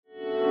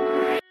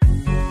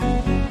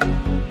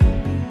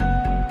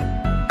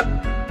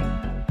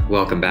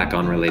Welcome back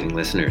on Relating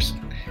Listeners.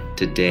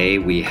 Today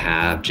we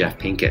have Jeff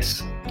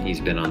Pincus. He's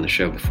been on the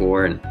show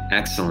before, an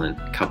excellent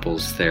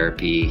couples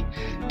therapy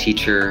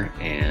teacher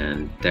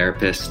and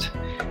therapist,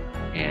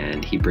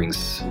 and he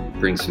brings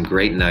some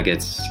great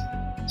nuggets,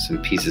 some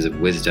pieces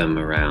of wisdom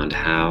around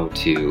how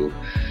to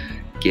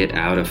get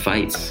out of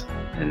fights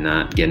and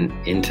not get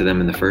into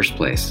them in the first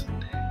place,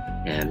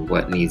 and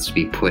what needs to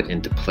be put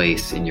into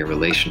place in your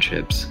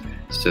relationships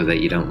so that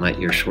you don't let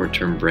your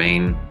short-term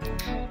brain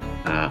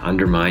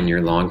undermine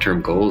your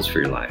long-term goals for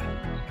your life.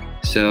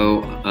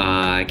 So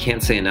I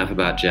can't say enough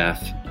about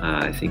Jeff.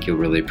 I think you'll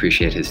really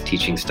appreciate his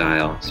teaching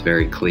style. It's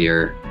very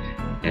clear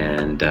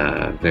and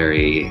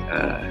very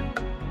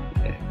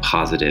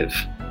positive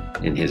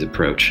in his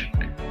approach.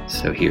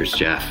 So here's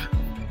Jeff.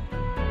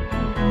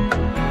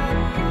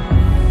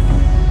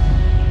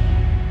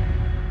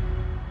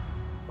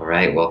 All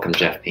right, welcome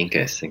Jeff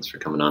Pincus. Thanks for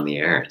coming on the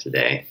air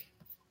today.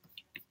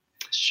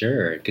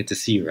 Sure, good to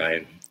see you,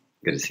 Ryan.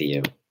 Good to see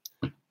you.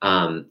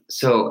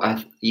 So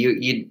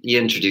you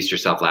introduced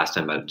yourself last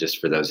time, but just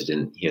for those who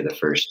didn't hear the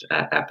first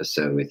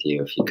episode with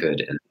you, if you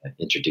could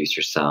introduce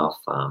yourself,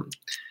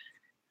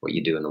 what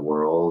you do in the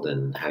world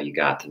and how you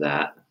got to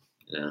that,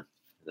 the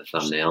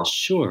thumbnail.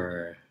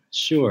 Sure.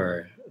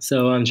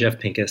 So I'm Jeff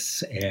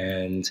Pincus,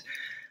 and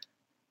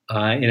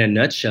in a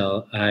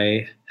nutshell,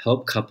 I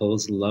help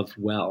couples love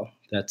well.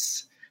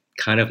 That's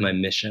kind of my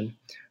mission.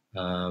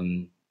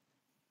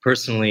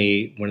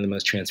 Personally, one of the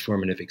most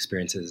transformative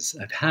experiences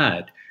I've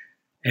had,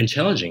 and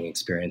challenging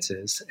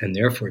experiences, and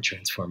therefore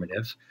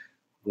transformative,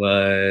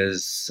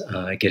 was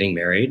getting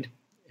married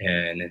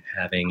and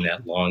having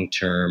that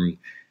long-term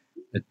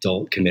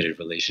adult committed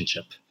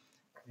relationship.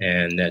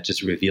 And that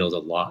just revealed a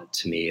lot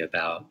to me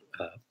about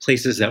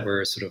places that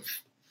were sort of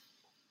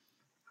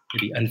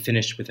maybe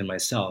unfinished within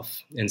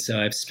myself. And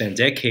so I've spent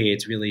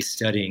decades really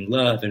studying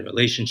love and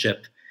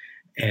relationship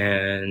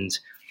and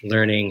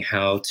learning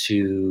how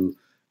to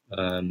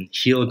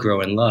heal,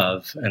 grow, and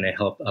love. And I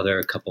help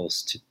other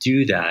couples to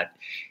do that,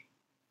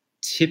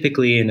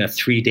 typically in a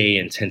 3-day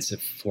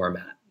intensive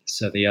format.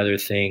 So the other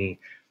thing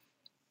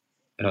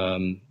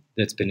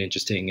that's been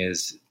interesting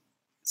is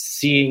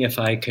seeing if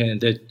I can,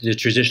 the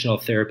traditional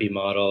therapy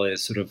model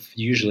is sort of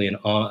usually an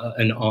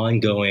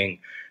ongoing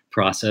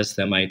process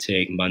that might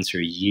take months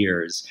or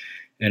years.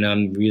 And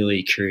I'm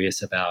really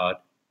curious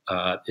about,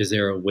 is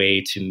there a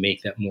way to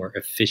make that more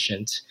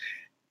efficient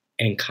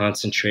and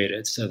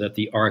concentrated so that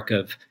the arc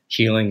of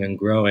healing and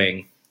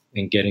growing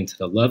and getting to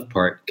the love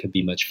part could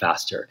be much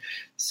faster.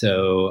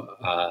 So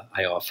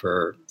I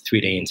offer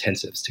 3-day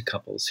intensives to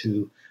couples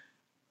who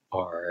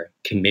are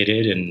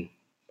committed and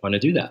want to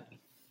do that.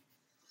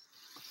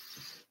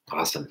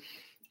 Awesome.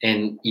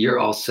 And you're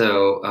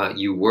also,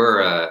 you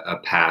were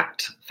a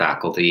PACT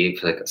faculty,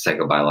 like a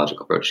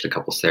psychobiological approach to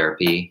couples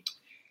therapy,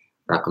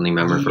 faculty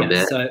member for a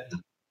bit.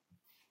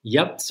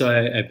 So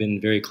I've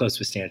been very close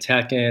with Stan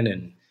Tatkin,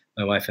 and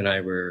my wife and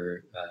I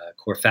were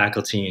core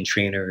faculty and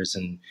trainers,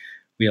 and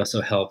we also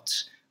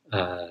helped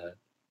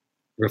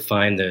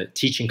refine the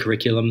teaching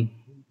curriculum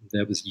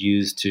that was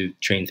used to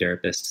train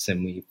therapists,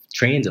 and we've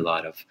trained a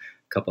lot of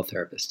couple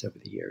therapists over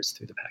the years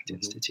through the PACT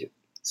Institute.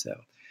 So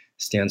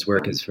Stan's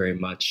work is very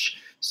much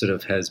sort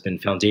of has been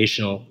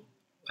foundational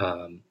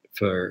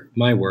for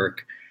my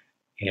work,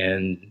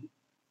 and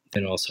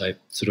then also I've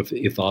sort of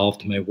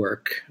evolved my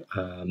work.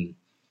 One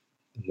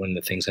of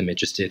the things I'm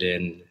interested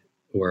in,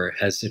 or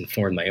has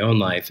informed my own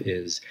life,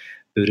 is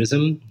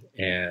Buddhism,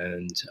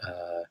 and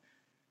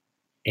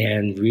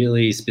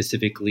really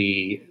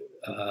specifically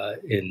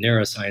in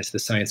neuroscience, the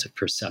science of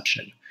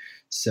perception.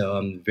 So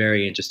I'm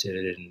very interested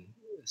in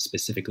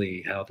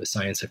specifically how the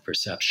science of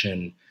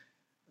perception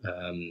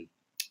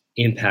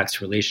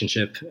impacts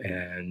relationship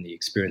and the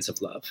experience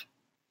of love.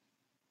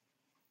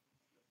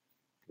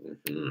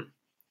 Mm-hmm.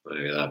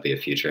 Maybe that'll be a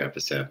future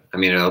episode. I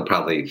mean, it'll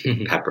probably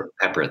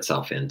pepper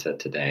itself into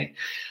today.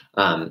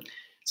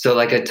 So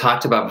like I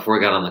talked about before we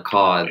got on the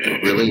call,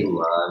 I'd really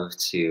love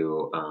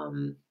to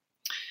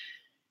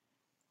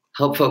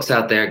help folks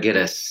out there get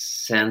a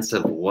sense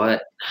of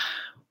what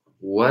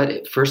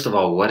first of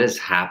all, what is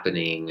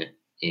happening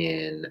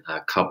in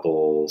a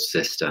couple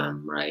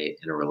system, right?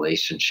 In a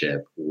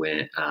relationship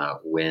when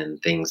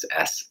things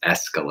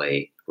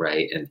escalate,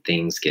 right? And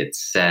things get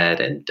said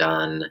and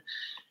done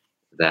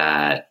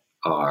that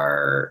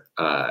are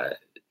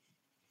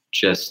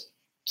just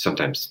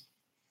sometimes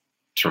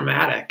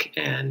traumatic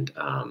and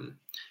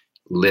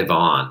live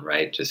on,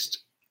 right?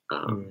 Just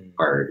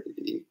are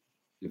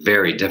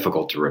very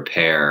difficult to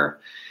repair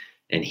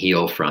and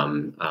heal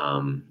from,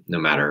 no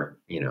matter,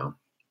 no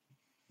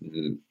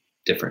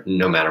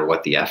matter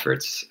what the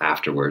efforts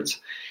afterwards.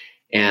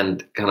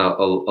 And kind of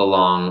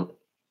along,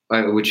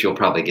 which you'll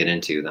probably get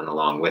into then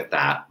along with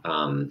that,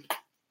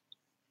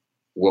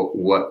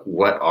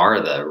 what are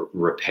the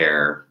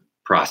repair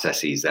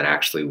processes that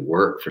actually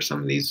work for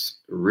some of these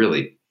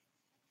really,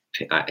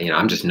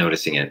 I'm just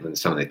noticing it in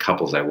some of the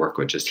couples I work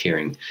with, just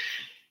hearing,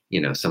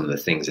 some of the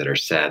things that are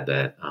said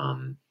that,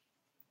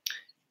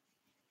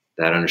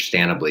 that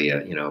understandably,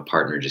 a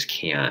partner just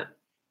can't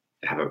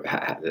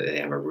they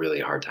have a really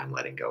hard time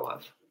letting go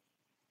of.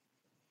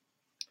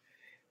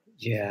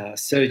 Yeah.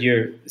 So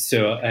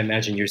I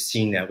imagine you're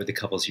seeing that with the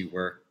couples you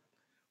work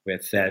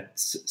with, that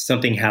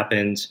something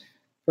happened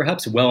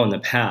perhaps well in the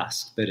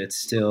past, but it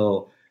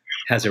still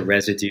has a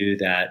residue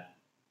that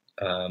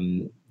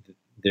um,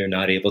 they're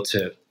not able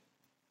to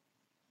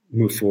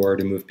move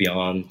forward and move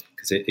beyond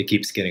because it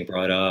keeps getting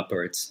brought up,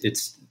 or it's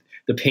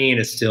the pain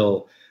is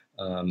still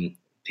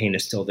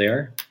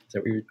there. Is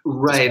that what you're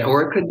Right, describing?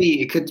 or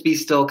it could be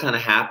still kind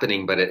of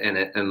happening, but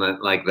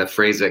like the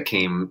phrase that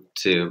came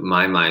to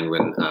my mind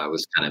when I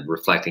was kind of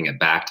reflecting it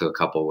back to a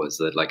couple was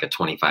that like a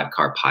 25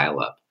 car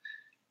pileup,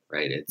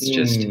 right? It's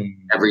just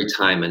every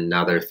time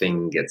another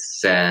thing gets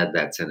said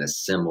that's in a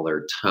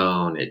similar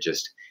tone, it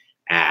just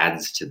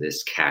adds to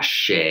this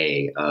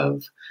cachet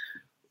of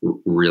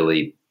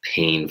really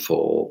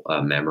painful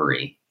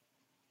memory.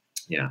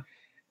 Yeah.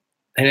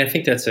 And I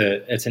think that's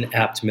an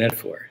apt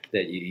metaphor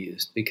that you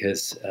used,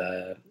 because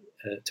a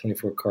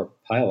 24 car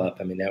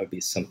pileup, I mean, that would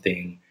be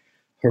something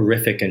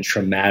horrific and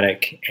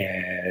traumatic,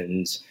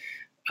 and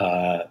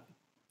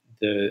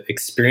the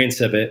experience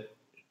of it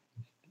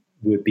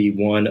would be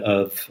one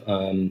of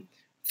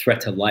threat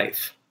to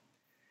life.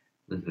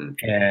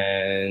 Mm-hmm.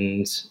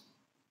 And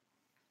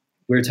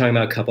we're talking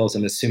about couples.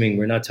 I'm assuming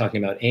we're not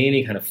talking about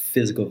any kind of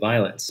physical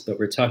violence, but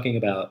we're talking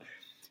about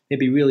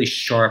maybe really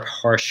sharp,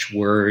 harsh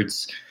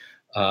words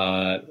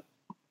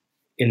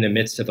in the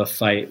midst of a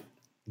fight,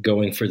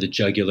 going for the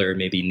jugular,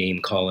 maybe name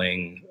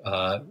calling,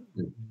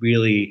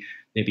 really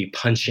maybe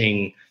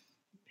punching,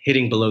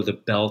 hitting below the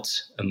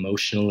belt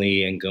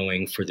emotionally, and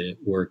going for the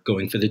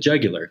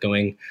jugular.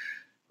 I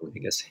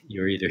guess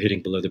you're either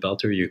hitting below the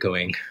belt or you're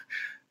going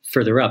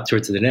further up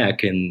towards the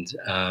neck and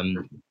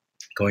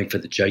going for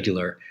the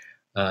jugular.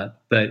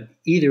 But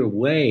either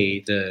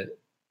way, I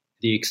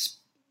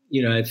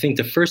think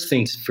the first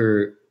thing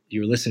for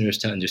your listeners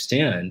to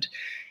understand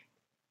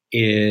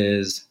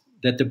is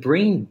that the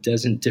brain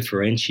doesn't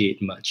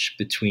differentiate much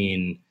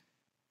between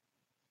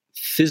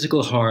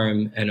physical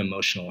harm and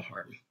emotional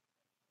harm.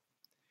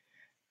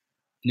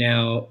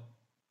 Now,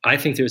 I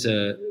think there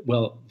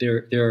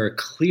are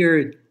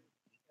clear,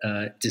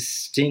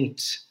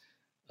 distinct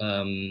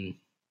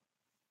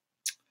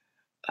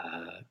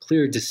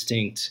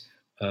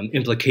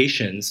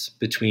implications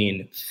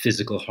between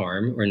physical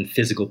harm or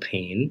physical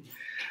pain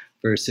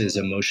versus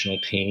emotional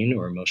pain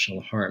or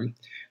emotional harm,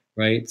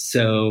 right?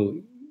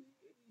 So,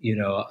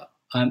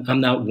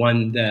 I'm not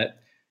one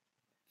that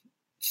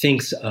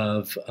thinks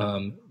of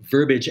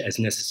verbiage as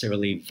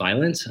necessarily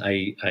violent.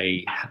 I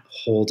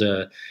hold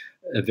a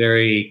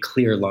very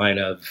clear line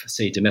of,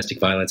 say, domestic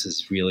violence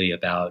is really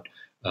about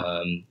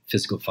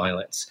physical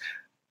violence,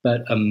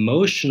 but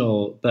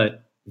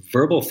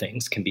verbal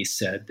things can be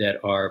said that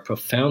are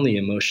profoundly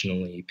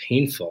emotionally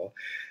painful,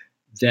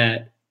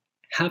 that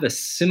have a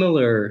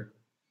similar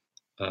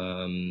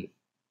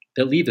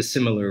that leave a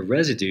similar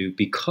residue,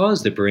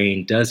 because the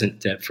brain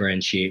doesn't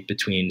differentiate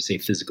between, say,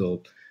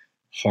 physical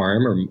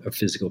harm or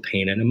physical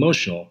pain and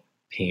emotional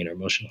pain or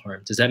emotional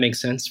harm. Does that make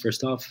sense,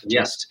 first off?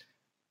 Yes.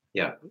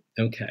 Yeah.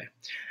 Okay.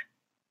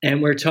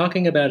 And we're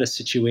talking about a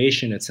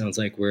situation, it sounds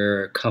like,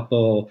 where a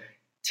couple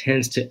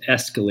tends to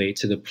escalate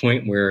to the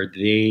point where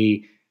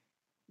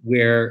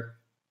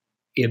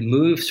it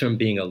moves from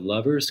being a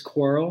lover's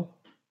quarrel,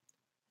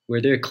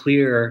 where they're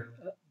clear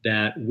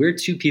that we're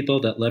two people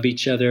that love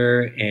each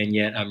other, and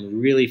yet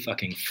I'm really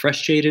fucking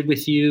frustrated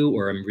with you,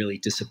 or I'm really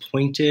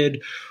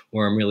disappointed,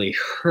 or I'm really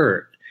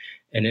hurt.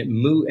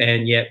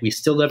 And yet we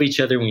still love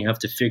each other, and we have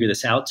to figure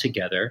this out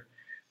together.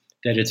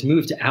 That it's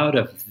moved out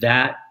of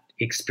that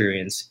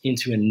experience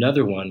into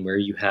another one where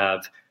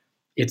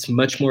it's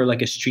much more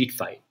like a street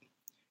fight,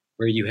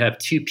 where you have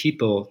two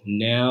people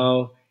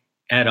now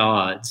at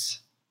odds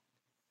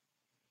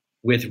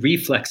with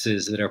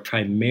reflexes that are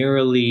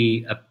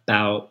primarily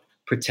about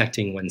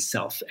protecting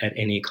oneself at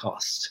any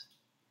cost.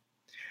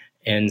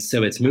 And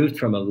so it's moved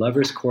from a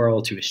lover's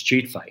quarrel to a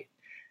street fight.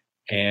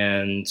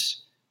 And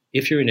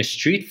if you're in a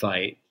street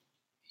fight,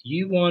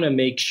 you want to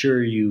make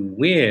sure you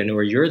win,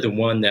 or you're the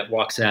one that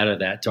walks out of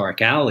that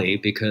dark alley,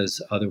 because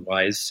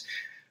otherwise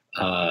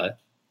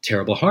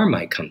terrible harm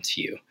might come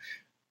to you,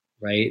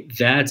 right?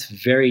 That's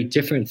very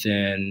different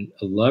than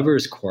a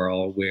lover's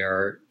quarrel,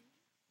 where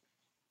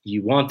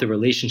you want the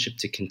relationship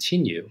to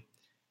continue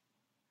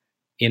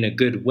in a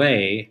good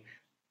way.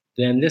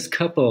 Then this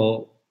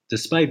couple,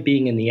 despite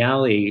being in the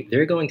alley,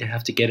 they're going to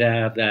have to get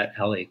out of that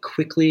alley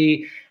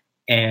quickly.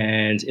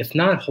 And if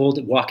not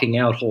walking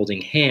out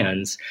holding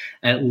hands,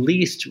 at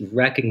least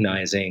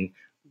recognizing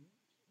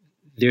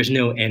there's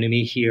no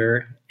enemy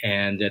here,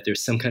 and that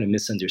there's some kind of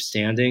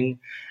misunderstanding.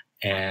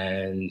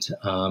 And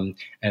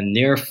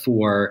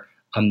therefore,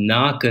 I'm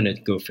not going to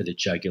go for the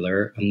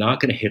jugular. I'm not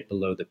going to hit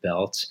below the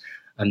belt.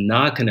 I'm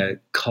not going to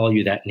call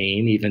you that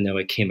name, even though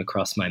it came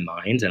across my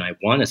mind and I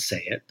want to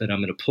say it, but I'm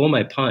going to pull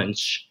my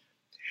punch,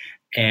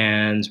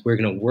 and we're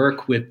going to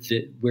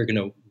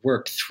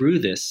work through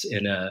this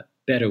in a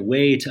better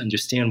way to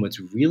understand what's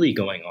really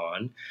going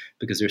on,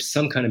 because there's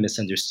some kind of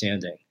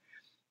misunderstanding.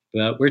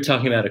 But we're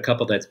talking about a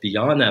couple that's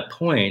beyond that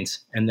point,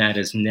 and that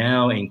is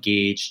now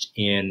engaged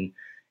in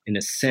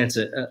a sense,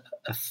 a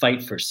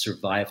fight for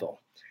survival.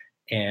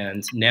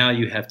 And now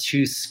you have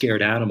two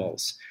scared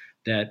animals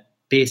that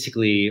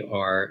basically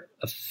are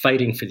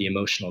fighting for the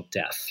emotional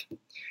death.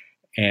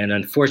 And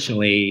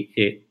unfortunately,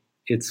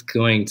 it's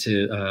going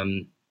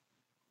to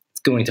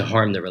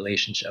harm the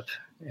relationship.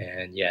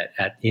 And yet,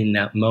 in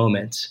that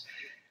moment,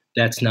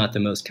 that's not the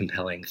most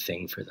compelling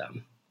thing for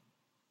them,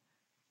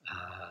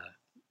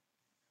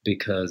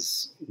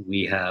 because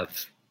we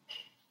have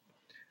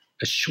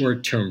a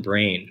short-term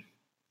brain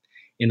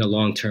in a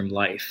long-term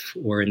life,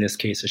 or in this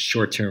case, a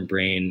short-term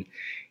brain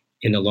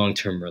in a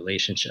long-term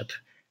relationship.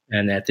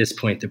 And at this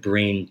point, the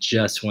brain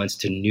just wants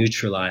to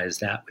neutralize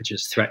that which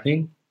is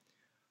threatening,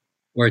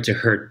 or to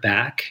hurt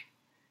back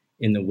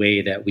in the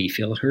way that we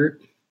feel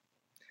hurt.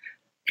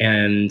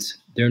 And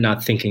they're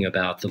not thinking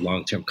about the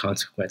long-term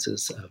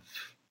consequences of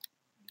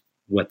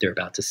what they're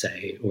about to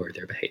say or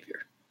their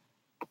behavior.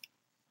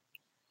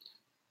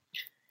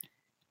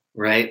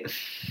 Right.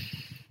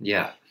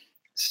 Yeah.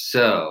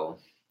 So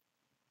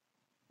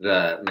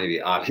the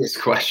maybe obvious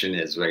question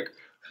is like,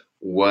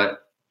 what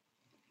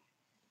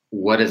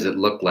does it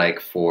look like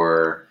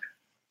for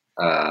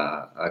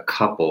a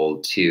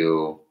couple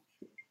to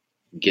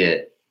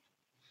get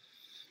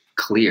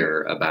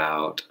clear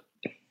about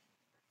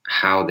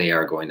how they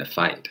are going to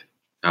fight,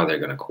 how they're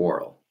going to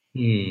quarrel? I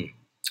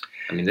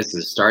mean, this is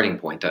a starting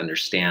point to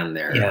understand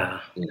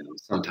their,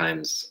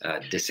 sometimes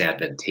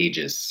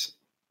disadvantageous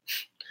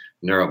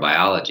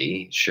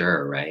neurobiology.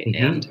 Sure, right?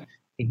 And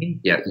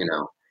yet,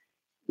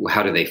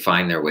 how do they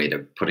find their way to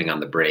putting on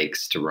the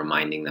brakes, to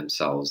reminding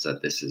themselves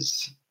that this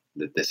is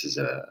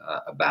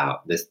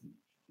about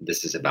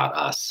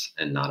us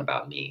and not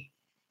about me?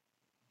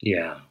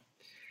 Yeah,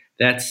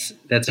 that's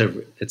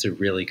a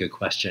really good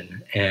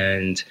question,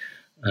 and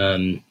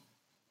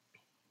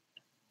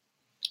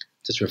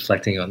just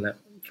reflecting on that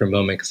for a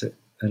moment, because I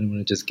don't want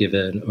to just give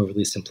an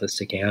overly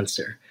simplistic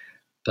answer,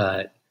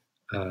 but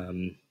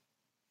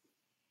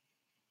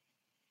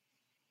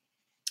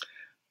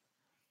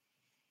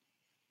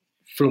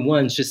for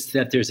one, just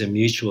that there's a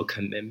mutual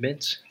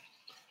commitment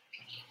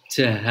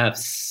to have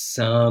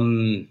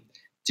some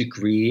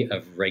degree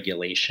of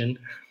regulation,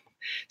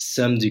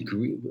 some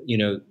degree,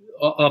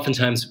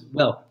 oftentimes,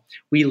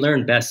 we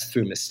learn best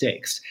through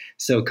mistakes.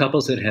 So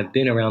couples that have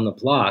been around the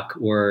block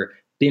or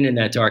been in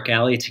that dark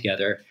alley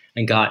together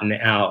and gotten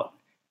out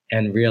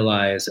and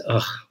realize,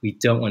 we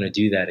don't want to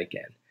do that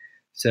again.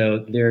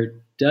 So there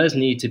does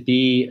need to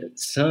be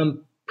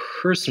some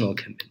personal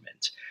commitment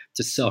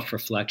to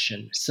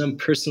self-reflection, some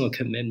personal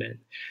commitment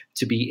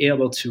to be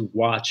able to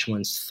watch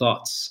one's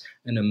thoughts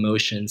and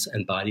emotions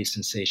and body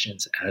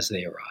sensations as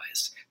they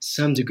arise,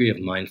 some degree of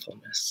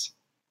mindfulness,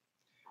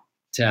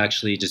 to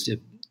actually just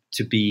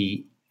to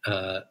be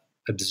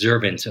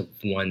observant of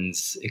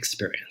one's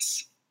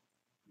experience.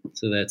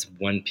 So that's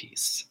one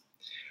piece.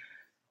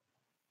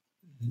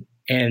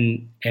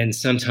 And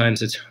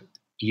sometimes it's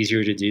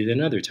easier to do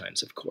than other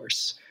times, of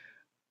course,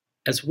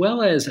 as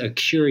well as a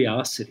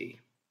curiosity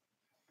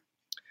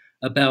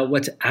about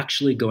what's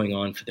actually going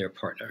on for their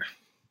partner.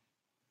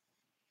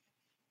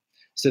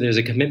 So there's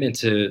a commitment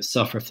to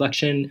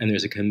self-reflection, and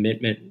there's a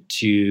commitment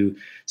to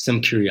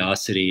some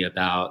curiosity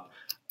about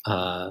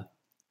the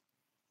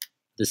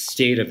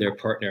state of their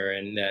partner,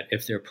 and that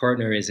if their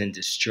partner is in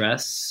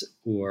distress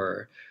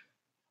or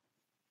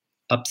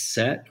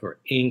upset or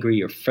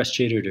angry or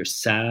frustrated or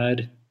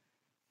sad,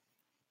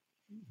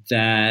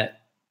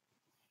 that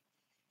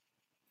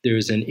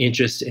there's an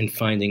interest in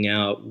finding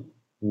out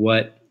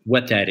what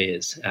that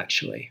is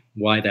actually,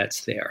 why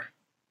that's there.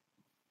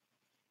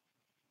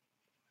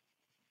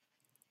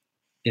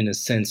 In a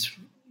sense,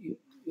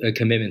 a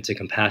commitment to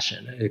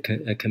compassion,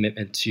 a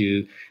commitment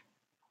to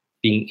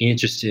being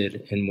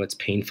interested in what's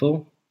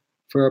painful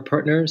for our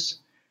partners,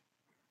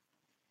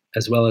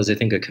 as well as, I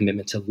think, a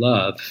commitment to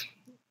love.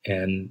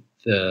 And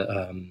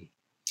the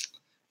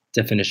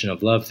definition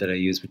of love that I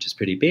use, which is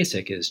pretty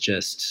basic, is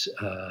just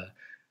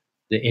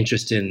the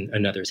interest in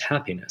another's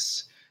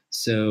happiness.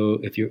 So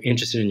if you're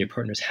interested in your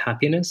partner's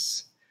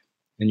happiness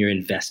and you're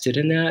invested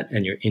in that,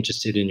 and you're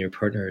interested in your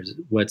partner's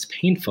what's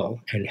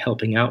painful and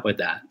helping out with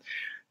that,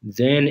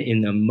 then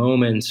in the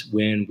moments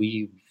when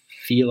we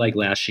feel like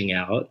lashing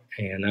out,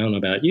 and I don't know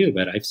about you,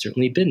 but I've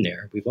certainly been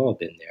there, we've all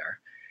been there,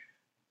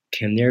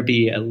 can there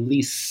be at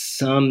least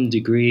some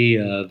degree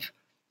of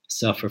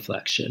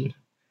self-reflection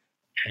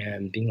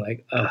and being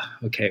like,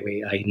 okay,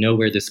 wait, I know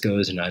where this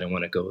goes and I don't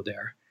want to go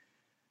there.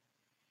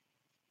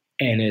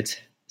 And it's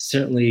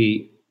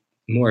certainly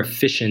more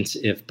efficient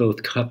if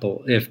both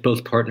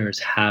partners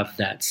have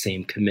that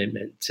same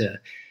commitment to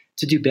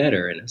do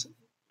better, and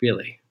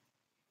really.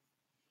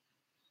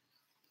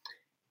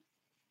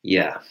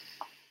 Yeah.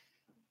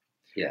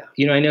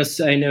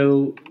 I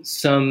know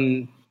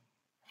some.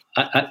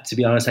 To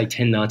be honest, I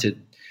tend not to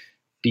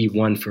be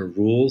one for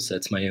rules.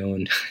 That's my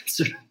own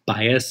sort of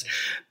bias.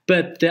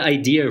 But the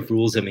idea of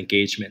rules of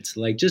engagement,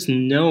 like just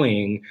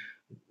knowing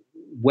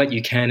what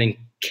you can and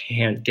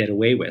can't get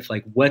away with,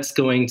 like what's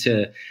going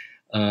to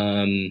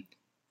um,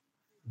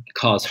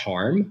 cause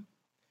harm,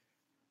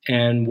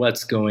 and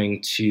what's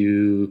going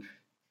to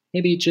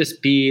maybe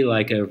just be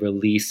like a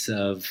release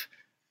of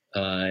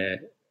of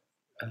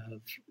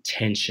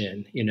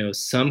tension.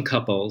 Some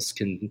partners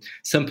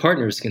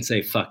can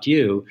say "fuck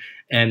you,"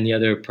 and the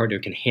other partner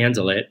can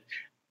handle it.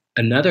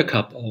 Another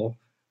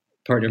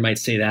partner might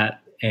say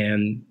that,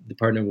 and the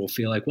partner will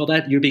feel like, "Well,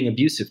 that you're being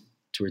abusive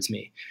towards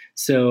me."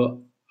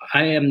 So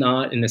I am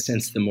not, in a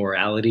sense, the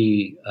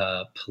morality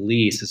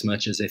police, as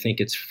much as I think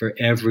it's for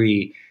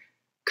every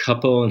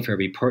couple and for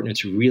every partner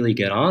to really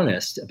get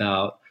honest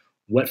about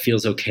what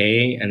feels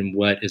okay and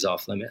what is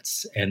off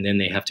limits, and then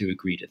they have to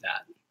agree to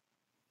that.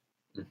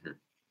 Mm-hmm.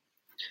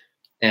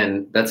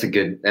 And that's a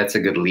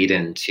good lead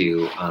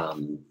into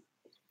to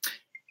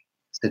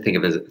think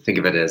of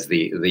it as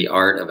the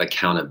art of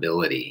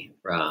accountability,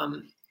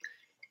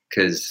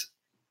 because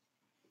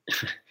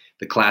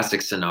the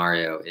classic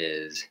scenario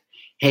is,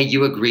 hey,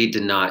 you agreed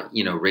to not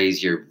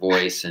raise your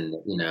voice, and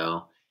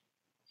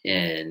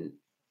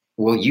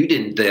well, you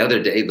didn't the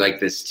other day,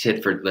 like this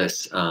tit for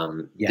this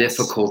Yes.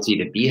 difficulty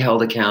to be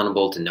held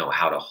accountable, to know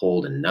how to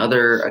hold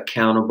another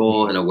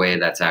accountable in a way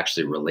that's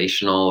actually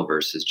relational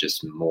versus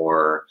just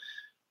more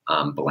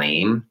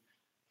blame,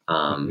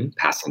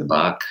 passing the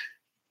buck.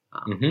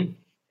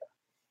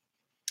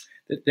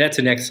 That's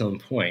an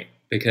excellent point,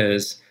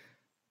 because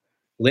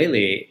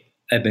lately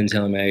I've been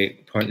telling my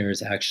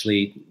partners,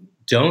 actually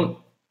don't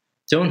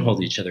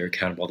hold each other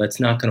accountable. That's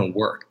not going to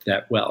work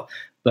that well.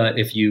 But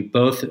if you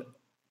both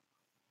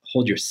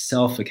hold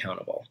yourself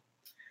accountable,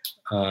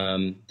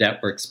 that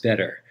works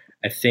better.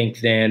 I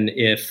think then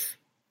if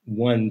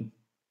one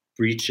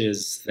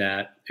breaches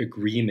that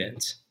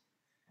agreement,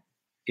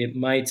 it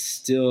might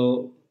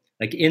still,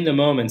 like in the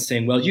moment,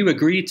 saying, "Well, you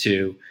agreed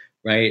to,"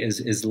 right,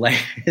 is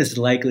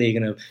likely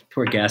going to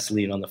pour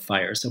gasoline on the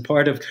fire. So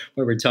part of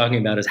what we're talking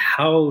about is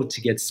how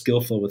to get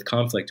skillful with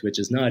conflict, which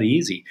is not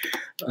easy.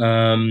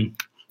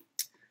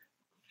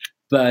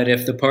 But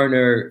if the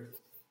partner,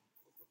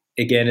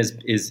 again,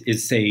 is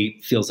say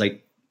feels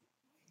like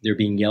they're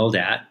being yelled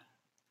at,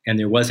 and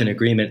there was an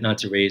agreement not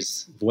to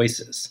raise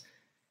voices,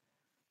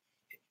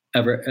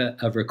 a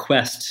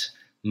request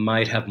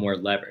might have more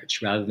leverage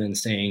rather than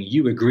saying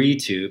 "you agree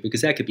to," because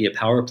that could be a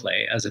power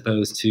play, as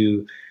opposed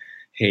to,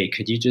 "Hey,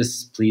 could you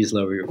just please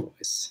lower your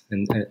voice?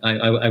 And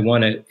I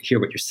want to hear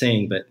what you're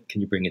saying, but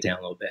can you bring it down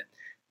a little bit?"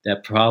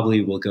 That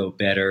probably will go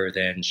better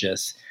than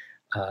just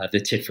the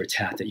tit for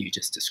tat that you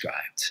just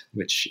described,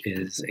 which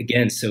is,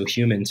 again, so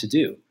human to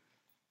do.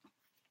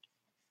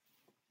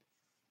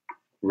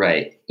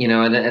 Right.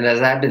 And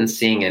as I've been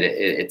seeing it,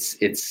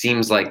 it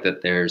seems like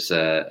that there's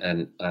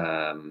a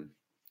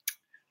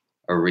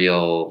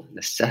real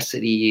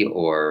necessity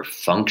or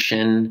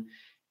function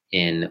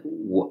in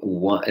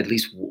at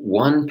least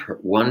one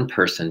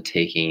person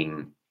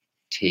taking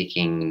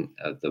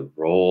the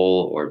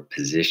role or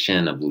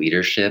position of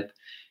leadership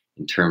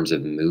in terms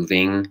of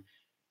moving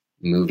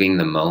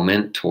the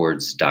moment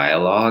towards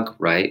dialogue,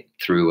 right,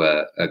 through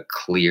a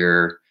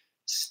clear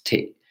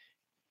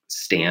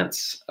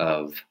stance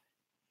of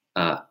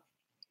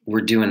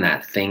we're doing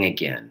that thing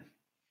again.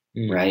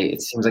 Right?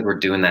 It seems like we're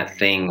doing that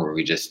thing where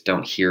we just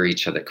don't hear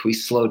each other. Can we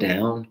slow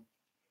down?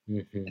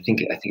 Mm-hmm. I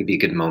think it'd be a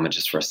good moment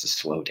just for us to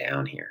slow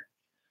down here.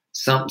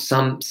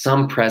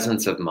 Some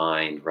presence of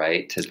mind,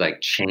 right? To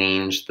like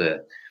change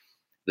the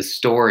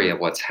story of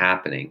what's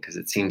happening. Because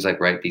it seems like,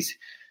 right, these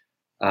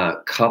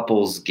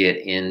couples get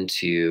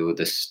into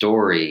the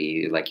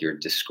story, like you're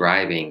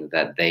describing,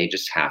 that they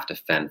just have to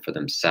fend for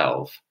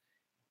themselves.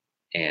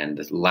 And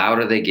the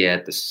louder they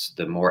get,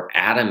 the more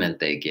adamant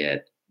they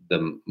get,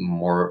 the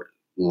more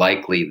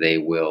likely they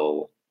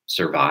will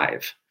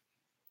survive.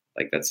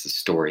 Like that's the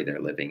story they're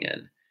living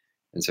in.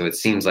 And so it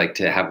seems like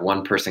to have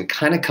one person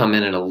kind of come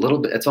in and a little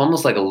bit, it's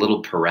almost like a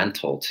little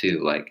parental too.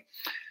 Like,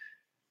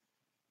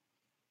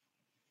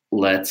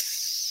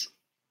 let's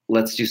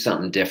do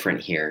something different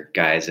here,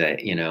 guys. I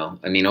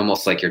mean,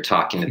 almost like you're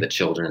talking to the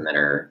children that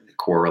are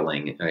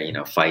quarreling,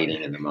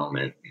 fighting in the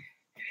moment.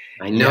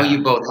 I know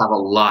you both have a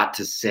lot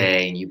to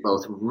say, and you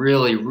both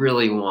really,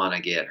 really want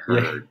to get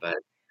heard, but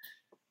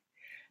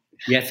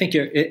I think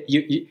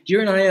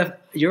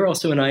you're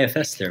also an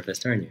IFS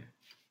therapist, aren't you?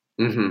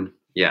 Mm-hmm.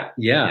 Yeah.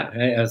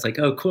 I was like,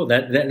 oh, cool.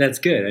 That's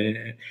good.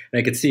 And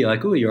I could see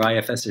like, oh, your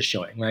IFS is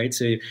showing, right?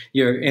 So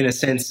you're, in a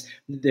sense,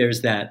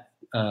 there's that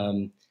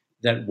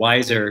that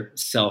wiser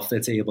self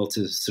that's able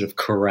to sort of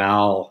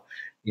corral,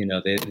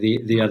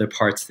 the other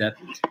parts that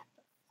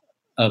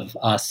of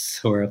us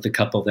or of the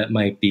couple that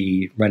might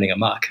be running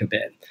amok a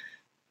bit.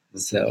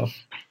 So,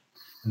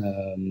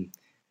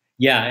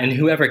 and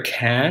whoever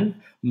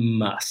can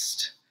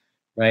must,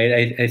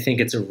 right? I think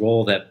it's a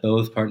role that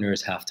both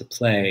partners have to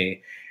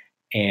play.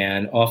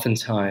 And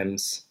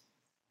oftentimes,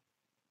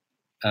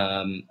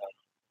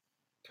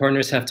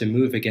 partners have to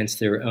move against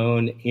their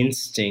own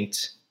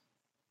instinct,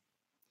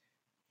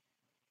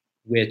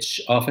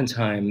 which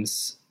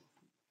oftentimes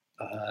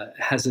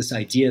has this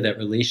idea that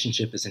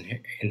relationship is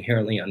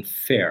inherently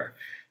unfair,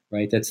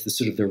 right? That's the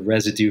sort of the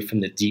residue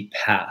from the deep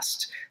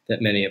past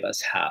that many of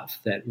us have,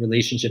 that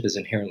relationship is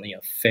inherently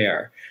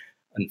unfair.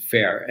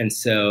 And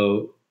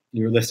so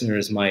your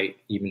listeners might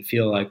even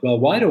feel like, well,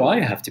 why do I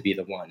have to be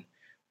the one?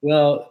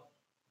 Well,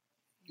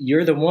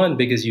 you're the one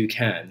because you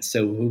can.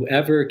 So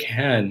whoever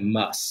can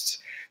must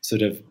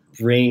sort of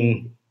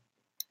bring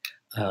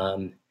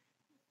the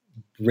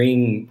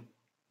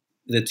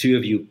two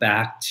of you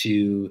back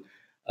to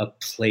a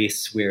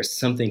place where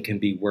something can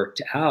be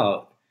worked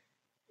out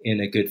in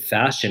a good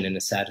fashion, in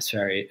a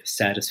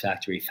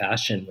satisfactory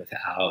fashion,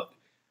 without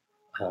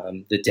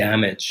the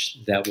damage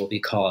that will be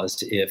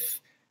caused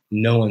if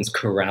no one's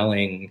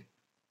corralling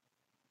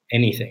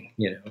anything.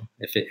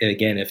 If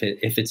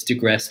it's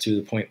digressed to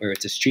the point where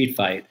it's a street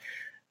fight,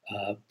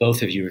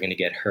 both of you are going to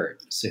get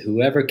hurt. So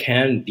whoever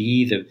can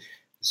be the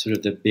sort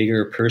of the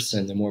bigger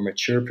person, the more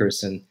mature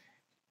person,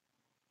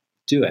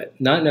 do it.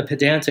 Not in a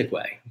pedantic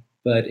way,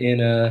 but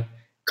in a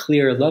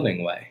clear,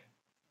 loving way.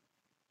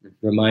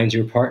 Remind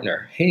your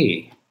partner,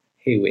 hey,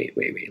 wait,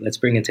 let's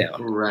bring it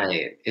down.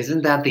 Right.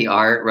 Isn't that the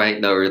art,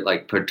 right? Though,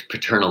 like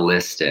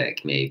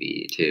paternalistic,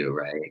 maybe too,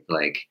 right?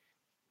 Like,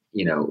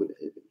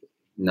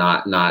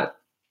 not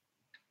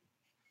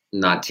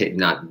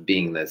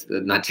being this,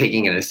 not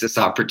taking it as this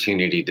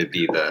opportunity to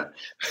be the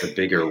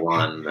bigger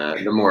one,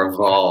 the more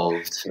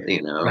evolved,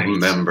 Right.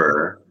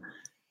 member,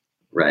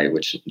 right?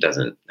 Which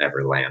doesn't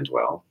ever land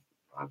well,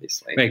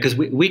 obviously. Right, because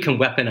we can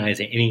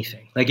weaponize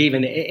anything. Like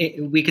even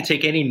we could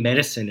take any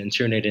medicine and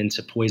turn it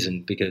into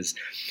poison because,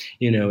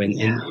 and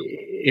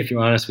if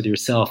you're honest with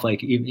yourself,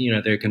 like,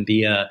 there can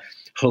be a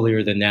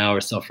holier than thou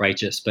or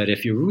self-righteous. But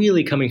if you're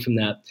really coming from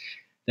that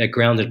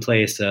grounded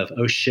place of,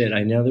 oh shit,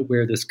 I know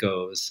where this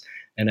goes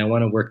and I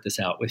want to work this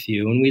out with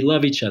you and we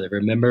love each other.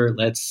 Remember,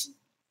 let's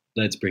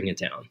bring it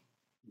down.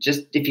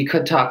 Just if you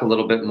could talk a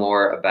little bit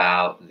more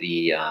about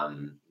the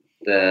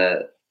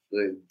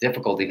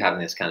difficulty of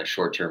having this kind of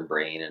short-term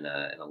brain in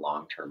a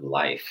long-term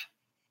life.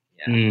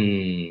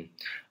 Yeah.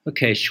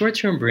 Okay,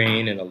 short-term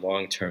brain in a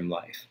long-term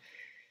life.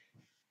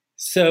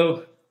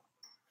 So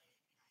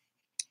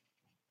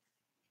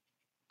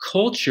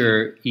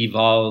culture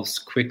evolves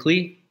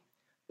quickly,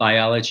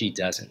 biology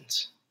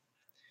doesn't.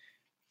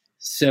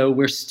 So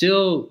we're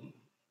still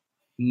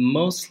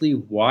mostly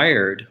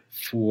wired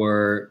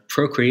for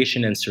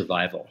procreation and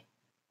survival.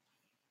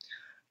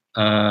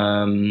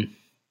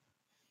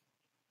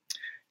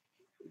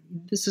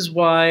 This is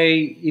why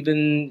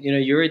even,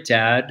 you're a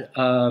dad,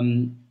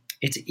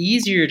 it's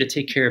easier to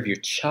take care of your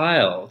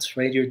child,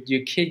 right?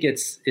 Your kid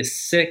is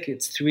sick,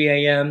 it's 3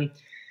 a.m.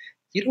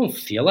 You don't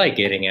feel like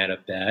getting out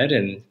of bed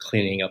and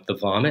cleaning up the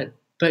vomit,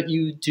 but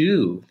you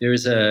do.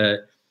 There's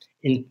an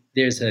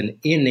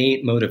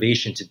innate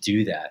motivation to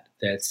do that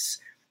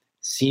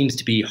seems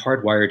to be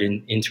hardwired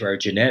into our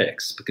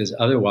genetics, because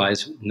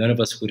otherwise none of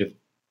us would have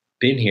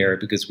been here,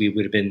 because we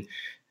would have been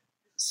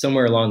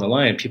somewhere along the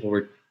line. People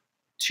were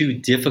too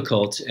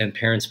difficult and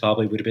parents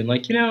probably would have been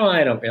like,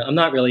 I'm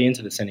not really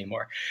into this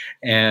anymore.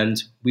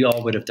 And we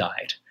all would have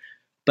died.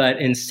 But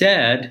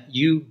instead,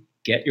 you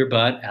get your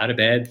butt out of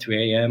bed,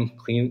 3 a.m.,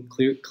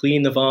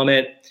 clean the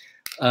vomit,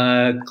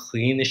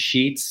 clean the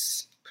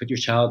sheets, put your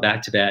child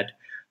back to bed,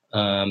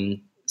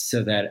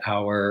 so that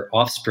our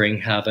offspring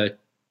have the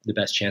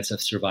best chance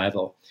of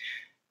survival.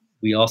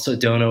 We also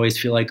don't always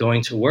feel like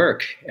going to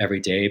work every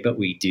day, but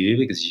we do,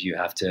 because you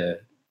have to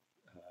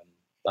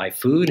buy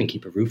food and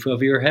keep a roof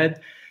over your head.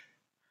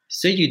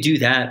 So you do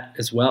that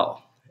as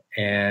well.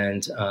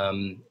 And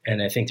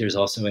I think there's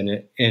also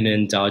an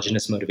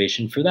endogenous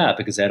motivation for that,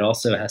 because that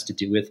also has to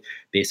do with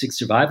basic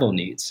survival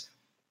needs.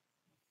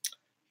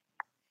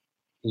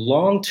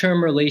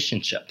 Long-term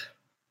relationship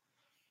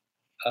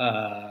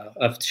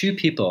of two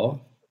people,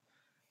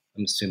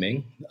 I'm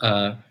assuming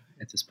at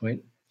this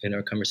point in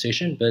our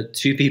conversation, but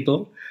two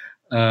people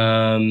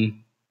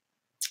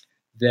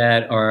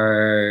that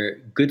are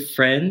good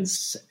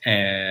friends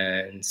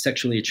and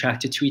sexually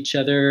attracted to each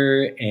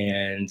other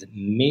and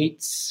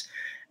mates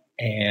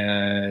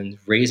and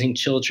raising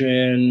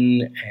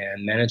children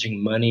and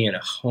managing money in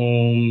a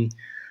home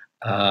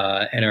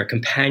and are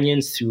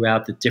companions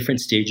throughout the different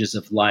stages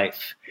of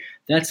life.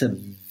 That's a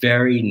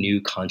very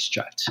new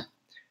construct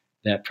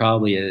that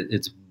probably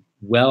is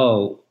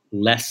well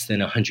less than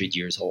 100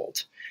 years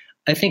old.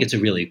 I think it's a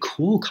really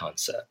cool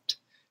construct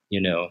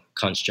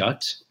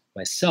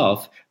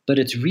myself, but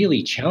it's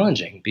really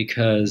challenging,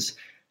 because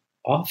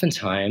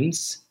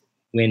oftentimes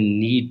when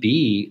need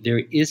be,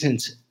 there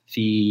isn't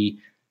the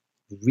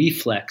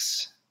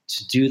reflex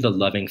to do the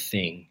loving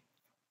thing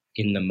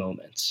in the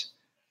moment.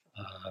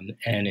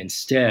 And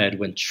instead,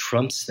 what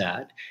trumps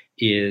that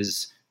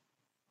is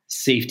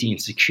safety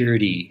and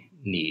security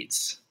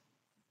needs.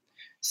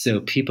 So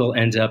people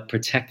end up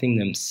protecting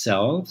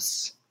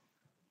themselves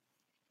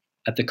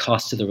at the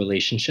cost of the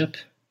relationship.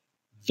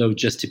 Though,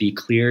 just to be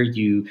clear,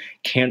 you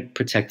can't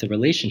protect the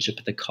relationship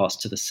at the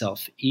cost to the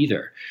self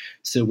either.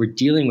 So we're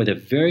dealing with a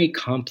very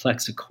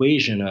complex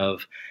equation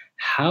of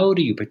how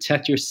do you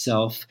protect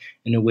yourself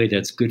in a way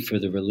that's good for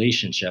the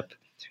relationship,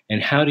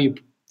 and how do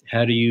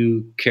How do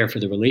you care for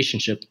the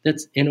relationship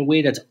that's in a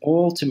way that's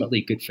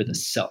ultimately good for the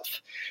self?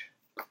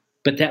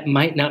 But that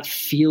might not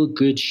feel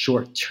good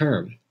short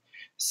term.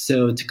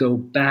 So to go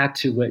back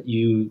to what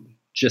you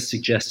just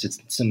suggested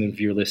some of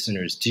your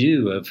listeners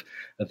do of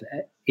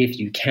if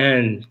you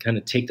can kind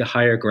of take the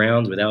higher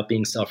ground without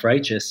being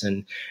self-righteous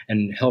and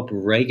help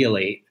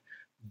regulate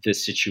the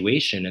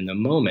situation in the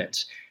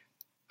moment,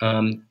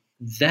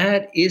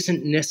 that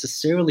isn't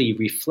necessarily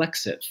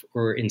reflexive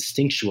or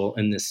instinctual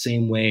in the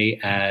same way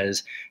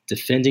as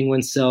defending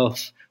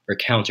oneself or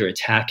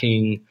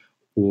counterattacking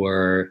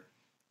or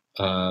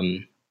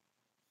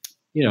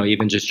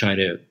even just trying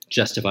to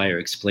justify or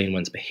explain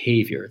one's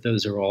behavior.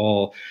 Those are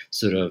all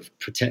sort of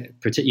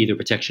either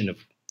protection of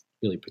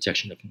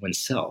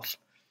oneself.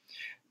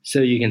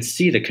 So you can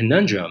see the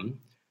conundrum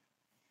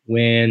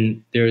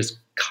when there's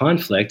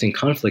conflict, and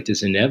conflict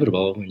is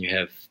inevitable when you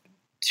have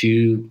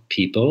two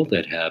people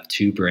that have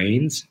two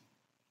brains,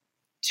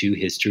 two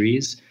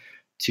histories,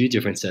 two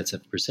different sets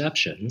of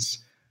perceptions,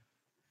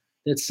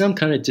 that some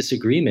kind of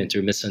disagreement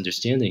or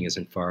misunderstanding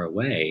isn't far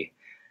away.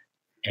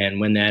 And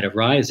when that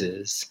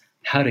arises,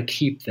 how to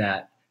keep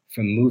that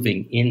from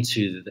moving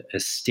into a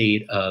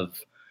state of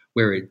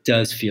where it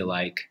does feel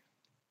like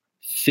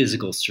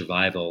physical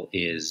survival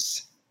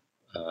is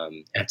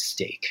at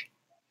stake.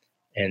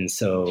 And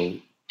so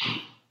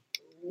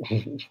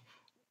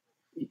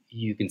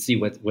you can see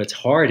what's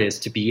hard is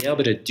to be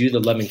able to do the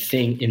loving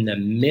thing in the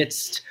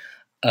midst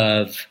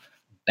of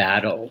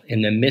battle,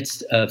 in the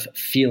midst of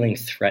feeling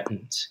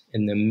threatened,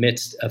 in the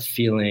midst of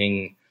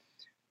feeling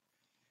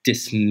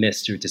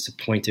dismissed or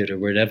disappointed or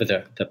whatever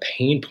the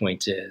pain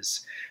point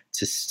is,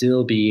 to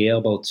still be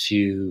able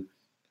to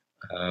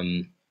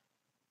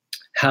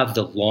have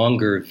the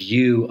longer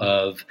view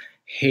of,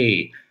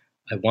 hey,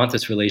 I want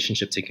this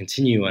relationship to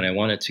continue and I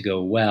want it to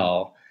go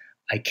well.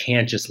 I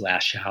can't just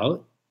lash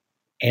out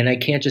and I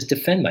can't just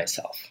defend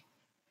myself.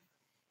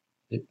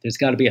 There's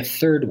got to be a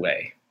third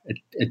way,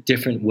 a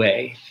different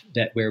way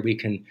where we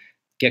can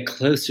get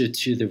closer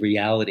to the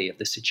reality of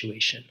the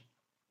situation.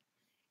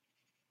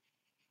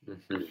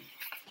 Mm-hmm.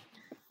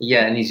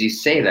 Yeah, and as you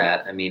say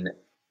that, I mean,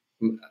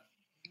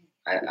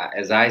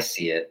 as I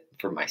see it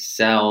for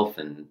myself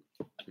and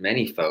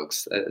many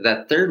folks,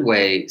 that third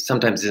way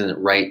sometimes isn't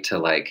right to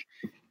like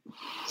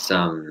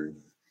some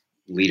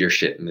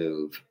leadership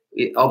move.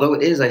 Although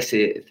it is, I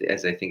see it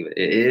as I think of it,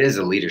 it is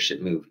a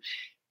leadership move.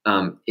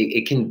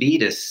 It can be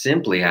to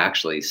simply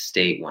actually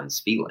state one's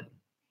feeling.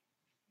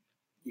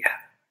 Yeah,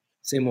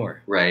 say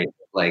more. Right,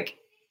 like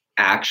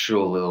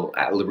actual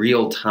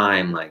real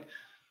time, like,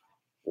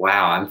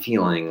 wow, I'm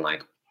feeling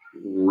like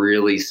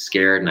really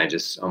scared and I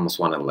just almost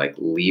want to like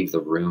leave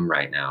the room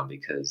right now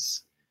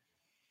because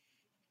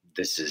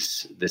this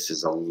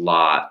is a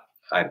lot.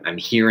 I'm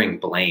hearing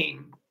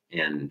blame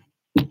and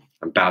I'm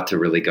about to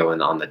really go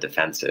in on the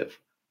defensive.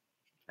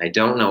 I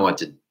don't want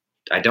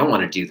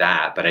to do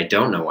that, but I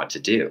don't know what to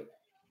do.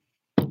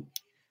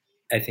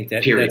 I think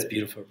that's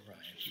beautiful, Ryan.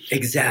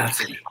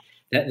 Exactly.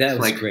 That was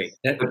like, great.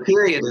 The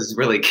period is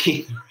really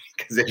key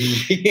because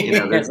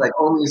there's like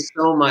only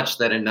so much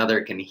that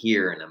another can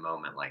hear in a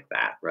moment like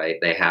that, right?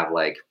 They have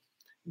like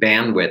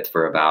bandwidth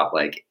for about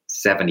like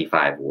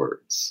 75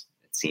 words,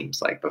 it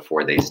seems like,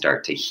 before they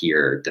start to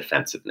hear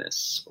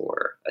defensiveness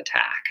or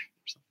attack.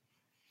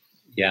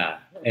 Yeah,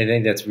 I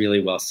think that's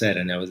really well said,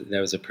 and that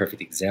was a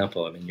perfect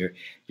example. I mean,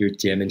 you're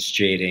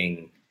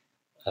demonstrating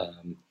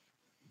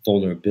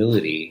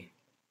vulnerability,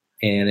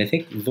 and I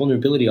think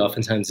vulnerability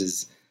oftentimes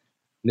is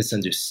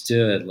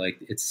misunderstood, like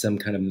it's some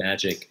kind of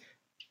magic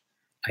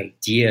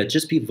idea.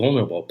 Just be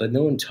vulnerable, but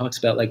no one talks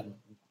about like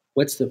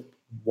what's the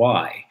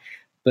why.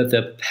 But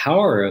the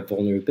power of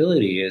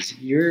vulnerability is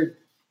you're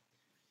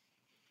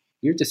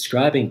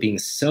describing being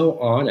so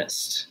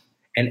honest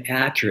and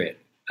accurate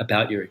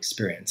about your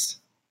experience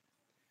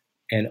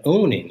and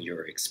owning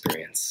your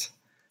experience,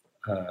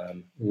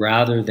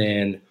 rather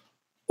than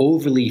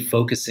overly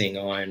focusing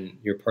on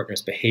your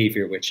partner's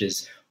behavior, which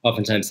is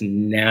oftentimes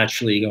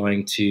naturally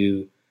going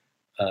to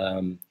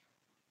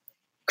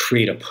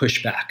create a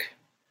pushback.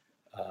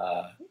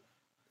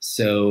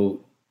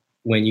 So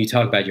when you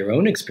talk about your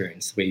own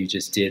experience, the way you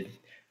just did,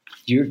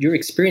 your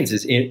experience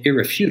is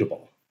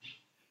irrefutable.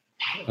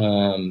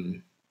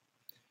 But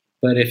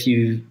if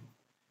you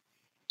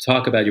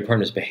talk about your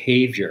partner's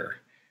behavior,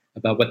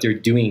 about what they're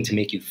doing to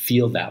make you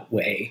feel that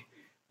way,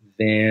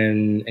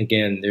 then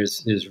again,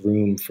 there's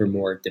room for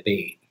more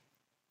debate.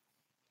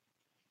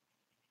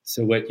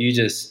 So what you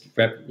just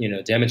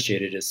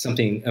demonstrated is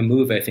a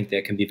move I think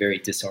that can be very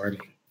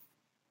disarming.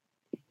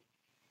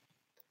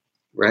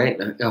 Right.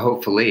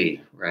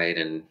 Hopefully. Right.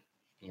 And,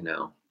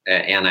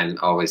 and I'm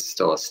always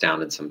still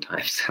astounded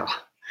sometimes how,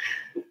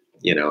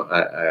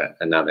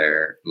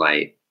 another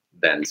might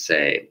then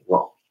say,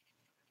 well,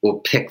 we'll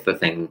pick the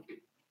thing.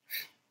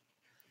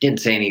 Didn't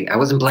say anything. I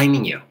wasn't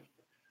blaming you.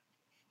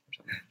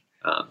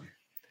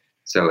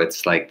 So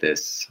it's like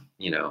this,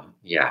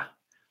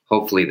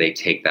 hopefully they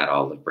take that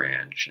olive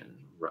branch and,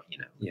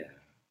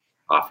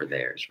 offer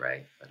theirs.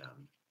 Right. But,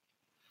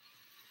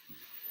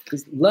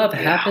 because love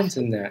happens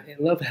in that.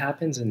 Love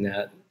happens in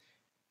that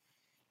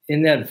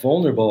in that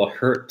vulnerable,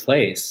 hurt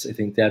place, I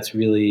think that's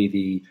really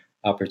the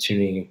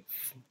opportunity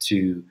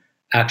to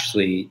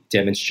actually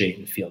demonstrate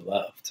and feel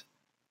loved.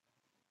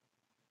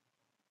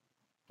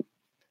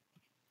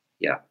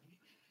 Yeah.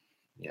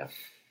 Yeah.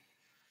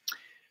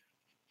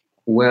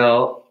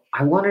 Well,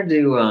 I wanted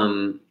to,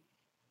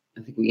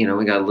 I think, we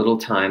got a little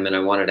time, and I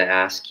wanted to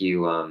ask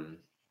you,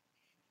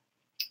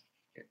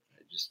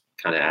 just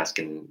kind of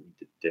asking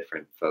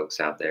different folks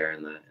out there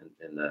in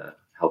the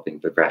helping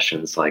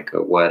progressions, like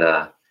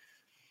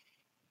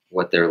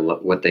what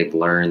they've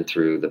learned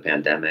through the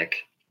pandemic,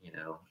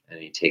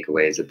 any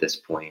takeaways at this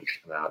point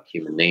about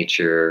human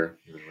nature,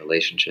 human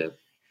relationship.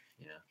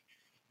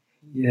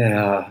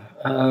 Yeah.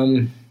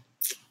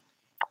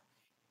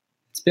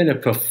 It's been a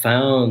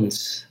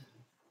profound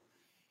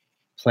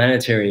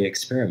planetary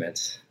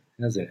experiment,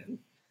 hasn't it?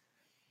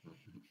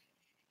 Mm-hmm.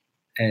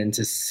 And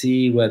to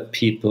see what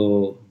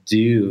people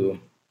do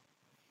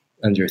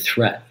under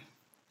threat,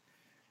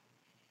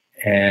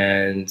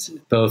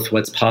 and both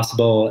what's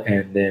possible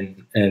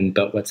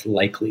but what's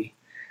likely.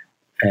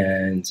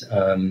 And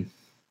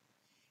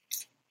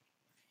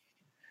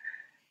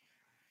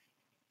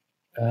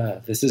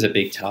this is a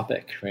big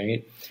topic,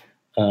 right?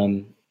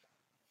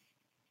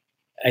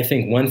 I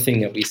think one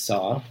thing that we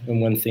saw, and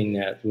one thing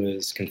that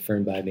was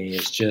confirmed by me,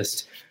 is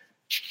just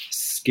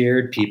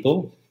scared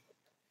people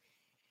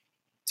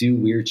do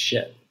weird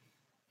shit.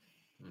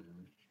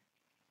 Mm-hmm.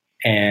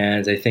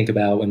 And I think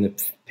about when the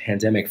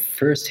pandemic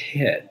first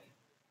hit,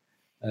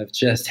 of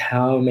just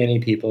how many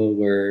people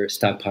were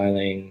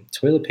stockpiling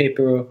toilet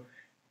paper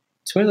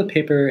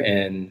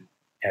and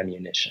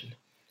ammunition,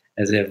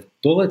 as if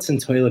bullets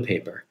and toilet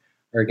paper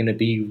are going to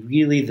be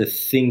really the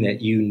thing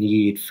that you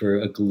need for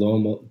a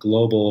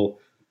global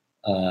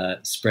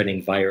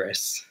spreading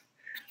virus.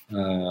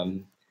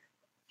 And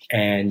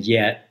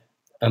yet,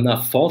 I'm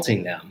not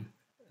faulting them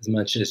as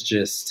much as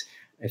just,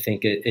 I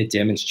think it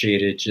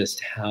demonstrated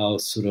just how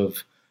sort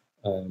of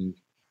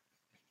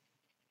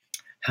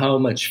how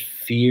much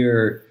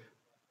fear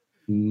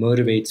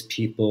motivates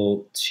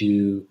people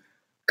to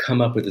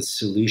come up with a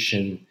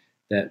solution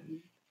that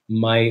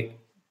might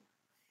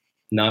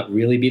not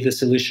really be the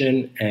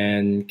solution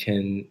and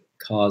can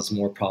cause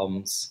more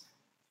problems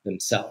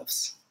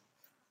themselves.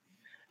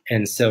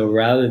 And so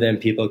rather than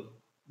people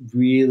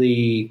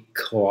really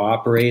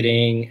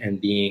cooperating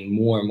and being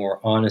more and more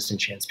honest and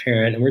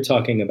transparent, and we're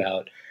talking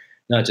about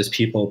not just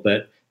people,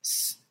 but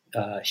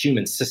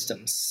human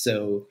systems.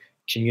 So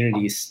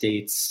communities,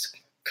 states,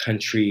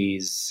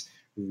 countries,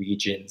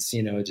 regions,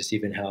 just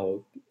even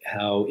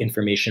how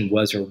information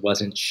was or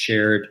wasn't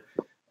shared.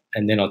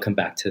 And then I'll come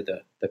back to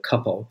the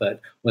couple,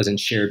 but wasn't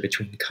shared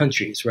between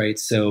countries, right?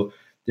 So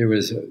there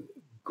was a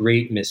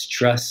great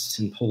mistrust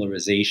and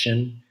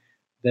polarization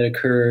that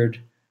occurred,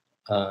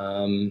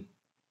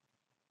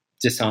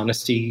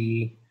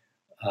 dishonesty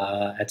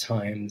at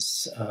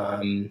times.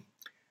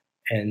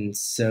 And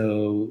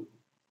so,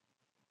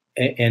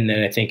 and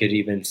then I think it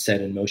even set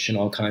in motion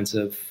all kinds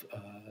of,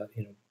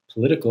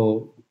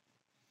 political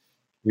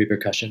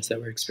repercussions that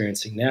we're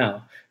experiencing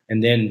now.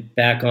 And then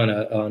back on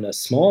a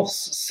small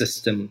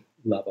system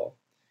level,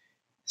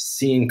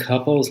 seeing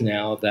couples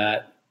now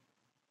that,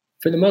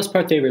 for the most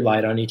part, they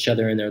relied on each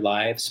other in their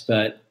lives,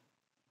 but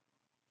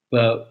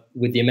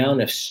with the amount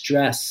of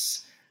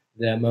stress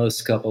that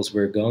most couples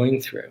were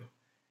going through,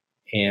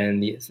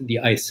 and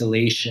the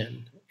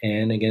isolation,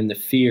 and again the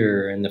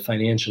fear and the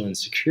financial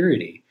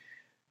insecurity,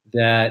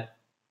 that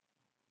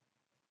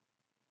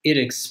it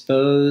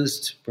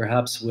exposed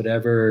perhaps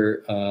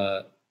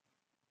whatever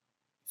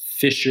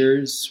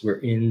fissures were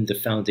in the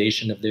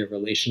foundation of their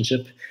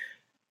relationship,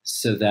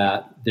 so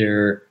that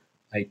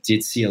I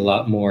did see a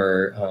lot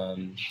more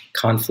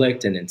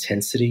conflict and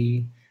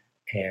intensity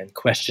and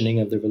questioning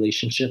of the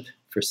relationship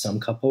for some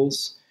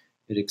couples.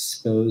 It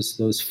exposed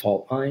those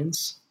fault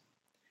lines.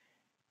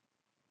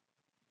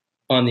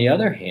 On the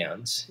other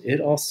hand,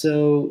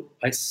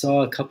 I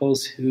saw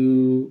couples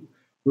who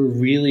were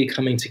really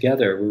coming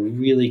together, were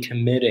really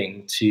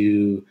committing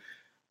to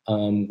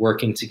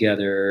working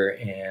together.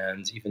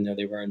 And even though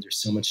they were under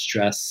so much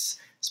stress,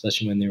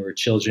 especially when there were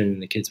children and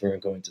the kids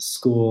weren't going to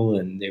school,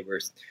 and they were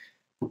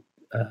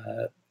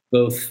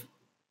both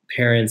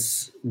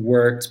parents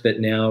worked,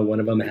 but now one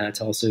of them had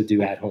to also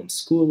do at-home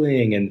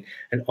schooling and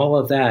all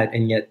of that.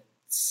 And yet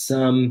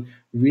some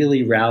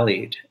really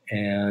rallied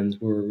and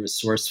were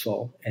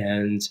resourceful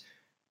and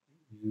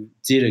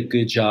did a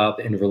good job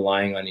in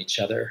relying on each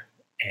other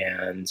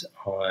and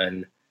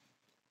on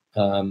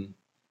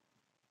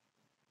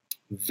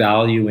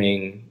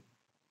valuing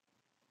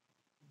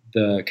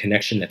the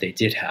connection that they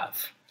did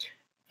have.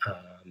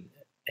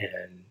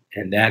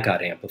 And that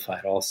got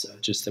amplified also,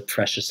 just the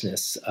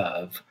preciousness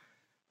of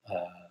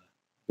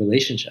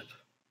relationship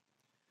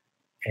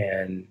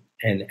and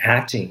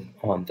acting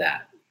on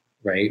that,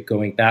 right?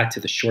 Going back to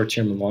the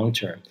short-term and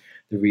long-term.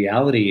 The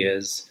reality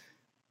is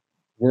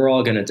we're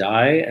all going to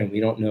die, and we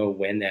don't know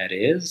when that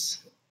is.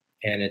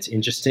 And it's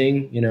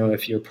interesting,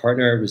 if your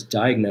partner was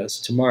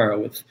diagnosed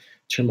tomorrow with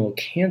terminal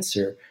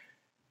cancer,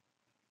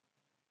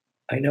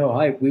 I know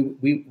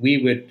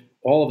we would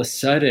all of a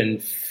sudden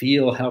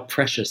feel how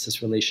precious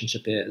this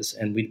relationship is.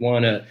 And we'd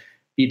want to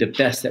be the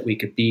best that we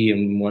could be.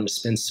 And we want to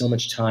spend so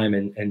much time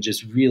and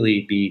just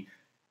really be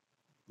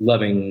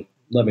loving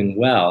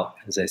well,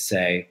 as I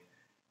say,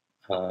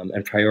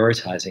 and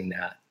prioritizing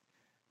that.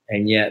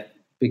 And yet,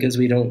 because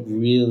we're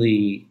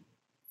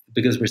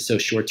so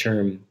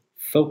short-term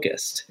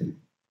focused,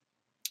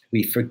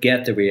 we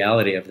forget the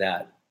reality of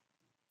that,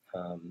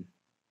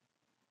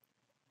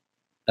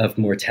 of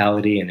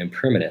mortality and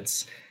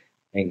impermanence,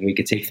 and we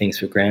could take things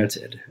for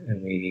granted.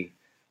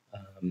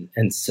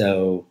 And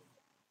so,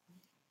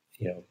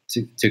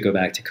 to go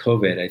back to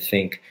COVID, I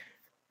think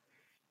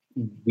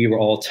we were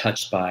all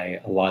touched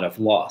by a lot of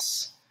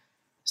loss.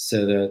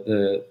 So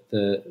the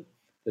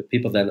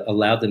people that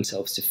allowed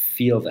themselves to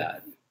feel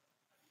that,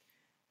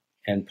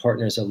 and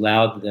partners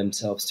allowed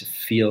themselves to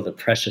feel the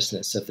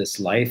preciousness of this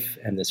life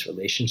and this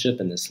relationship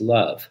and this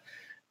love,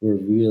 were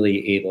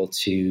really able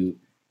to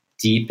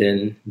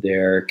deepen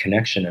their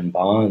connection and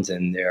bonds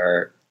and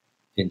their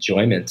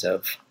enjoyment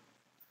of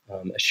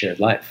a shared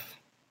life.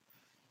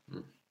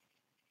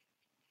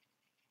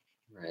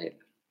 Right.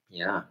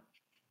 Yeah.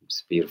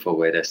 It's a beautiful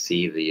way to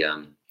see the,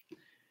 I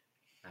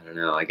don't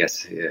know, I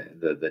guess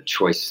the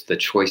choice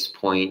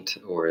point,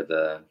 or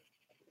I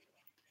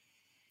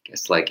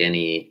guess like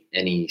any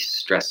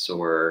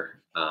stressor,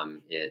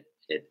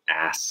 it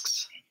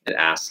asks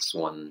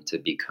one to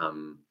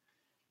become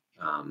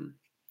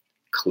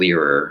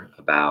clearer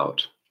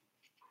about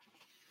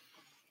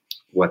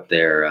what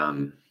their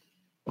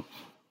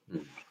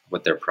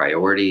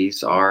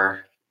priorities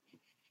are,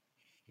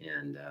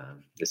 and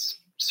this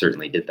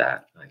certainly did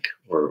that. Like,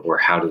 or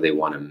how do they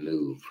want to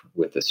move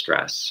with the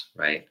stress,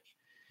 right?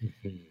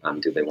 Mm-hmm.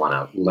 Do they want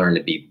to learn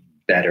to be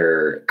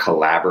better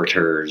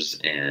collaborators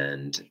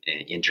and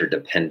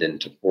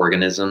interdependent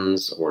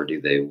organisms, or do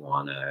they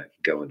want to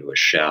go into a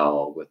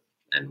shell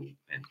and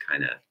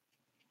kind of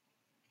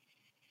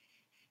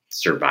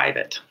survive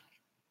it?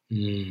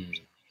 Mm-hmm.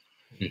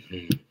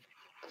 Mm-hmm.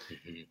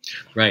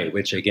 Right,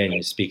 which again,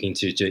 you're speaking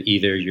to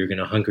either you're going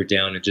to hunker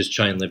down and just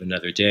try and live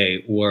another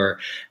day, or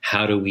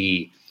how do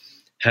we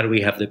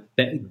have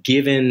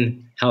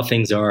given how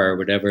things are,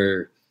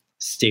 whatever the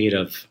state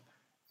of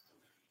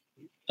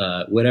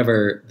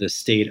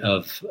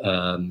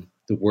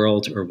the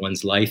world or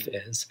one's life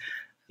is,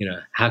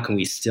 how can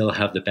we still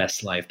have the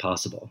best life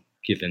possible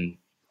given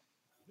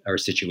our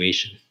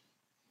situation?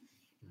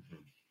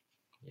 Mm-hmm.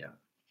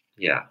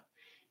 Yeah.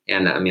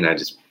 And I mean, I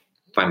just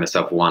find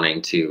myself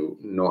wanting to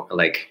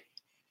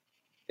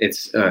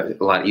it's a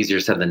lot easier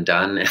said than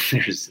done.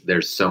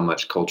 There's so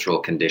much cultural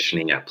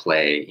conditioning at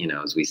play,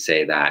 as we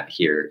say that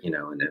here, in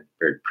a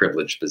very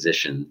privileged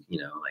position,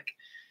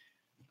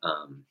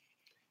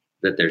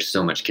 that there's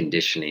so much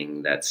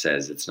conditioning that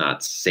says it's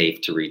not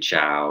safe to reach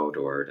out,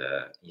 or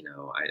to,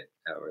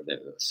 or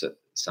there's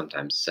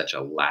sometimes such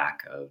a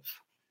lack of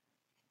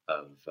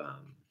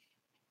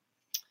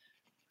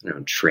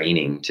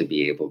training to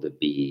be able to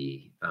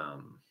be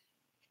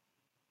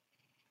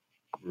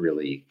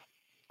really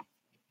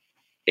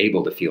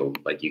able to feel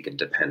like you can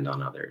depend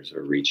on others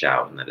or reach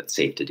out, and that it's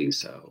safe to do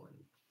so.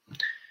 And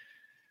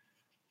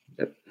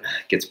that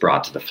gets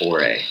brought to the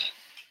foray.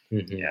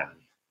 Mm-hmm. Yeah.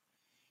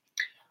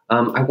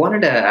 I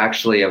wanted to I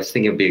was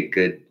thinking it'd be a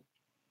good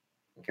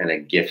kind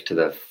of gift to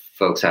the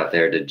folks out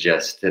there to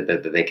just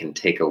that they can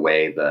take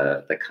away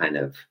the kind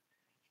of,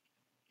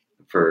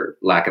 for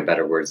lack of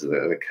better words,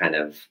 the kind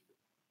of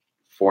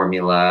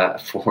formula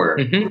for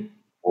mm-hmm.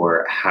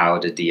 for how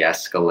to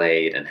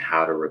de-escalate and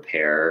how to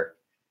repair,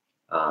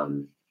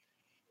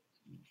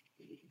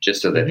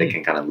 just so that they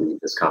can kind of leave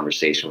this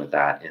conversation with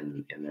that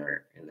in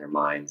their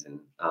minds.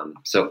 And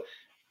so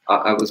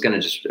I was going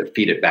to just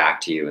feed it back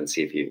to you and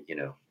see if you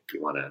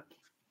want to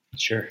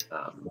sure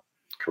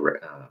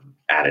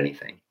add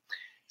anything.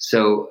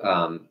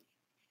 So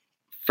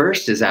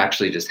first is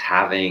actually just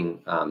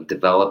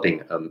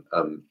developing a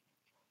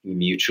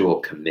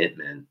mutual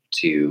commitment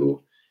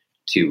to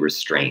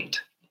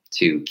restraint,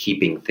 to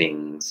keeping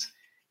things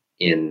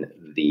in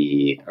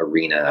the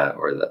arena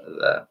or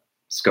the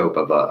scope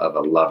of a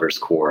lover's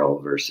quarrel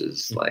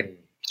versus like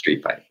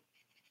street fight.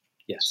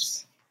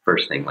 Yes.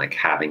 First thing, like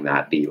having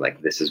that be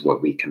like, this is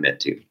what we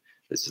commit to.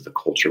 This is the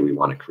culture we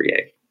want to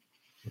create.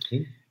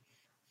 Mm-hmm.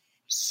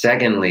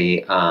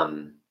 Secondly,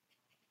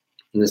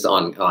 this is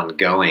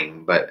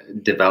ongoing,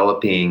 but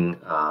developing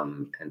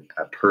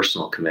a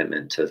personal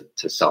commitment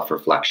to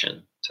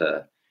self-reflection,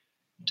 to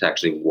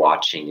actually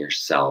watching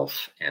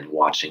yourself and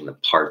watching the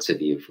parts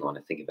of you, if you want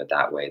to think of it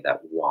that way,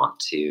 that want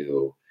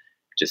to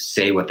just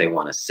say what they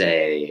want to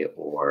say,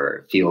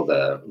 or feel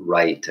the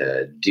right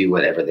to do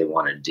whatever they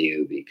want to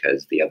do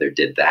because the other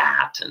did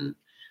that, and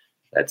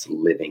that's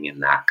living in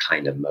that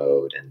kind of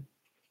mode, and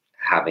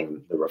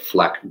having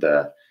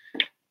the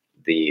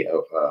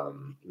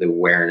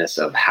awareness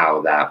of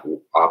how that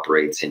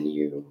operates in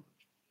you,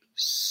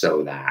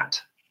 so that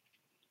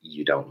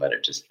you don't let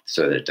it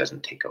so that it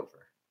doesn't take over.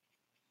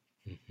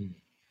 Mm-hmm.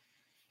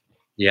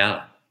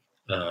 Yeah.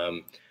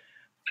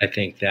 I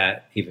think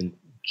that even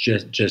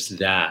just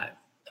that,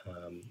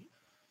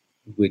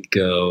 would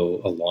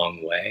go a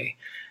long way.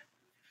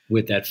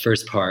 With that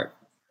first part,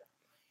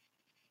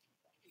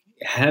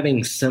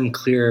 having some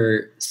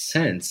clear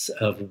sense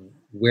of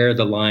where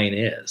the line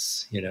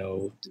is,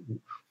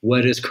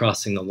 what is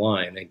crossing the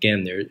line.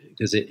 Again,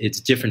 because it's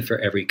different for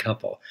every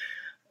couple.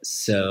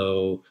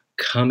 So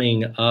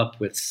coming up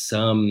with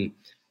some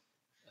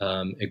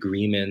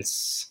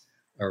agreements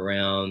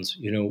around,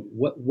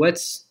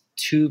 what's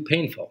too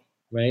painful,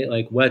 right?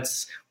 Like what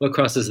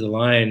crosses the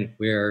line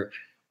where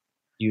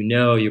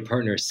your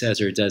partner says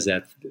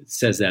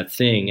that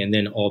thing, and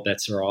then all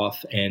bets are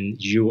off, and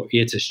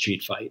it's a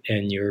street fight,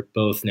 and you're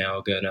both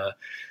now gonna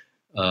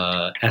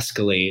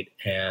escalate,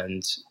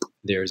 and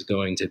there's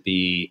going to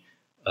be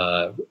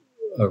a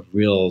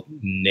real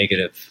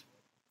negative.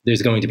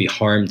 There's going to be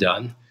harm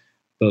done,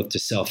 both to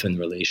self and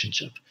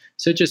relationship.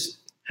 So just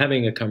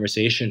having a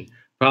conversation,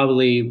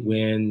 probably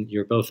when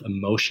you're both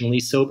emotionally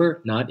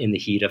sober, not in the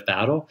heat of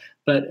battle,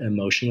 but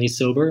emotionally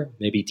sober,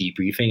 maybe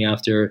debriefing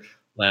after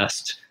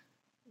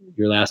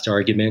your last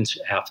argument,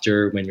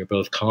 after when you're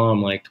both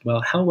calm, like,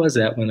 well, how was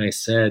that when I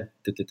said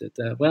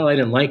that? Well, I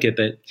didn't like it,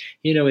 but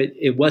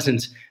it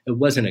wasn't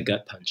a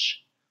gut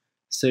punch.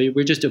 So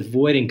we're just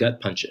avoiding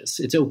gut punches.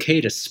 It's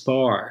okay to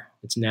spar.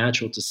 It's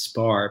natural to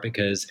spar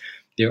because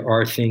there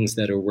are things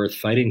that are worth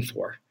fighting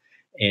for.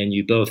 And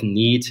you both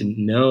need to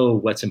know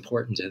what's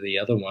important to the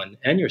other one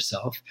and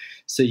yourself.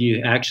 So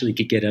you actually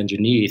could get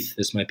underneath.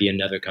 This might be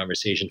another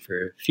conversation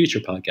for a future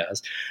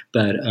podcast,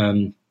 but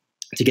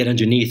to get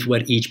underneath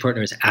what each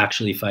partner is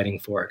actually fighting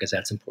for, because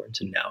that's important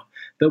to know.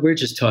 But we're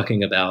just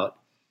talking about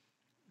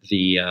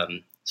the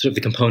sort of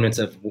the components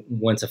of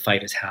once a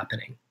fight is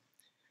happening.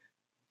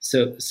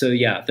 So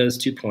yeah, those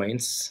 2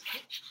 points.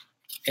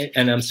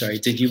 And I'm sorry,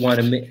 did you want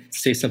to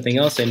say something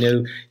else? I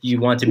know you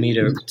wanted me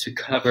to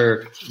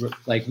cover,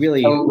 like,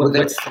 really what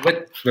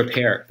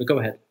repair, but go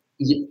ahead.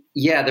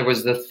 Yeah, there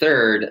was the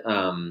third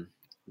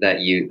that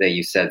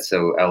you said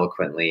so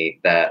eloquently,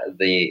 that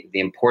the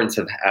importance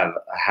of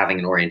having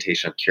an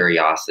orientation of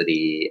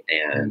curiosity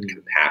and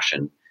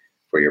compassion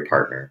for your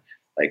partner,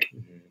 like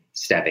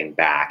stepping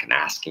back and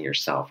asking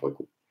yourself, like,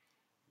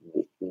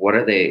 what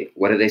are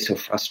they so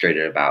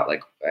frustrated about?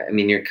 Like, I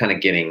mean, you're kind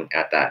of getting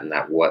at that and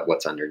that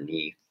what's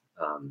underneath,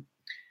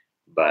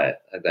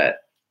 but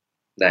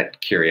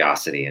that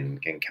curiosity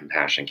and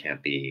compassion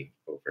can't be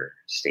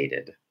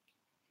overstated.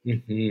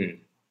 Mm-hmm.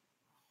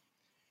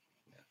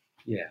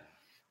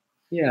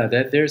 Yeah,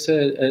 that there's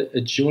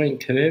a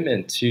joint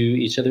commitment to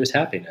each other's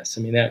happiness.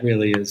 I mean, that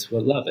really is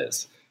what love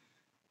is.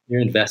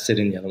 You're invested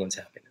in the other one's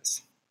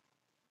happiness.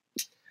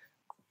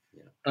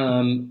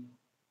 Yeah.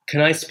 Can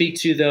I speak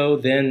to, though,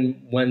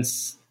 then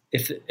once,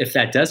 if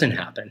that doesn't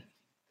happen,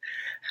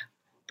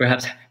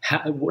 perhaps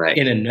right.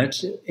 in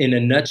a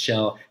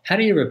nutshell, how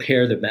do you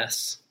repair the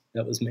mess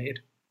that was made?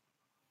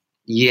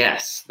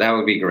 Yes, that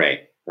would be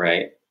great,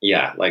 right?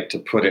 Yeah, like to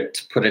put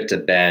it to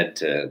bed,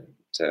 to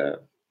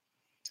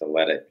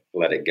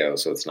let it go,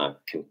 so it's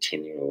not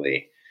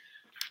continually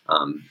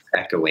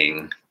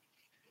echoing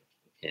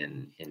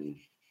in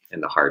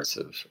the hearts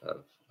of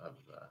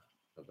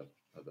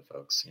the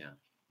folks.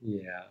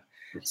 Yeah.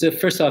 So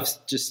first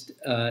off, just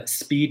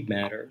speed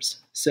matters.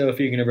 So if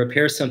you're going to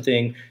repair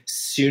something,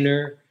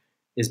 sooner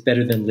is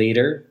better than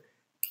later,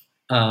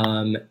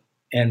 and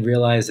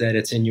realize that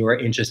it's in your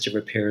interest to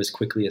repair as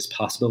quickly as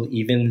possible,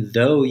 even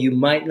though you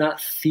might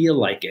not feel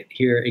like it.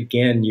 Here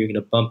again, you're going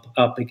to bump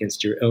up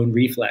against your own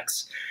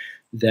reflex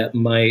that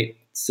might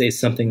say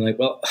something like,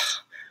 well,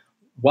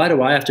 why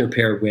do I have to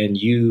repair when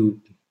you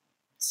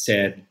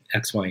said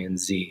X, Y, and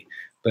Z?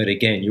 But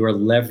again, your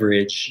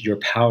leverage, your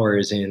power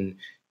is in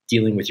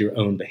dealing with your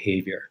own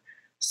behavior.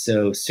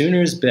 So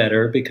sooner is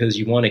better because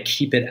you want to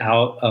keep it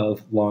out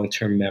of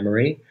long-term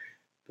memory,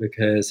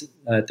 because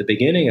at the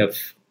beginning of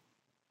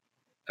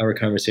our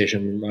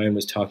conversation, Ryan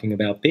was talking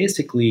about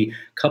basically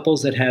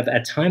couples that have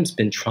at times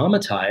been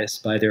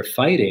traumatized by their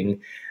fighting,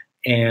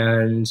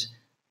 and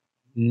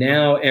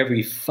now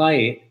every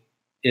fight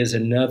is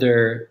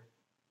another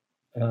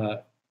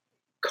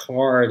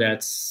car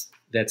that's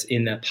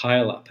in that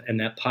pileup, and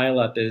that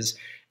pileup is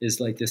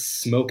like this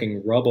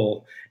smoking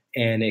rubble,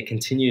 and it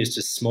continues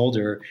to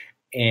smolder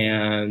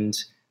and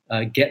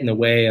get in the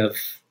way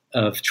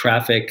of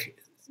traffic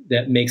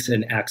that makes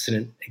an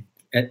accident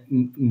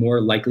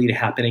more likely to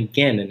happen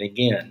again and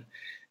again.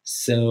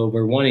 So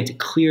we're wanting to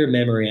clear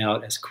memory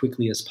out as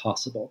quickly as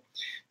possible.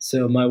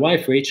 So my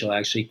wife, Rachel,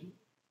 actually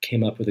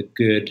came up with a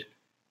good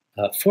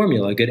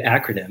formula, a good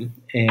acronym,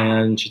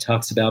 and she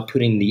talks about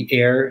putting the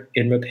air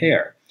in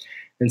repair.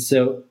 And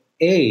so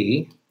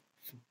A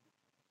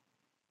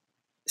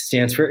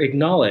stands for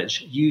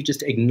acknowledge. You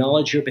just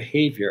acknowledge your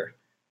behavior.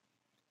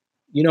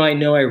 I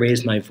know I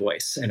raised my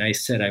voice and I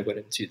said I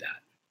wouldn't do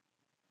that.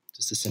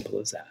 Just as simple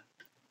as that.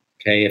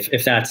 Okay,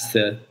 if that's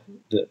the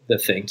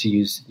thing, to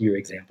use your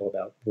example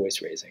about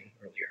voice raising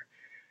earlier.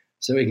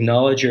 So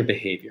acknowledge your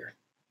behavior.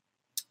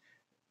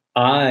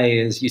 I,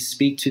 as you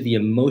speak to the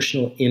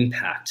emotional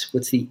impact.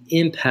 What's the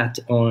impact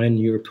on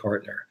your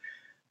partner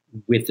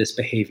with this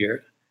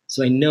behavior?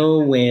 So I know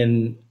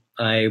when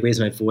I raise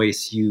my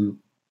voice, you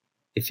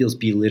it feels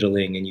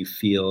belittling, and you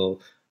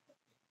feel,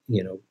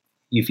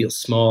 you feel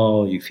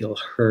small, you feel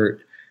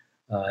hurt,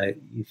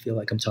 you feel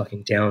like I'm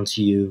talking down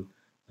to you.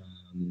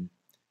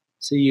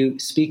 So you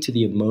speak to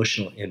the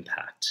emotional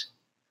impact.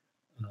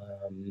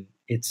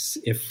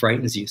 It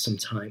frightens you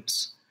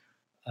sometimes.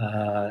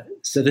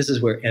 So this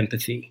is where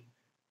empathy,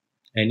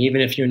 and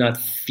even if you're not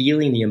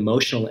feeling the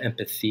emotional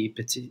empathy,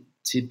 but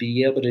to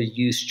be able to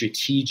use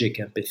strategic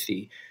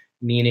empathy,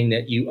 meaning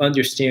that you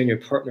understand your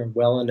partner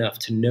well enough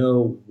to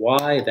know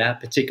why that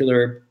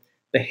particular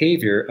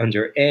behavior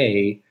under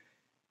A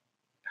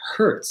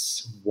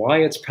hurts, why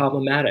it's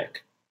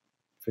problematic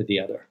for the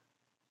other.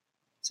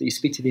 So you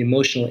speak to the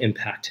emotional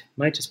impact. It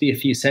might just be a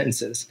few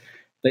sentences,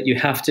 but you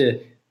have to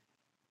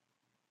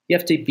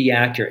be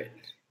accurate.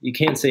 You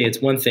can't say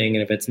it's one thing,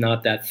 and if it's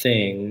not that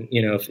thing,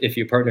 if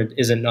your partner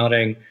isn't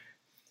nodding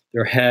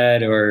their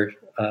head or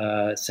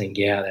saying,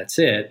 yeah, that's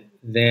it,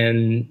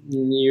 then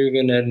you're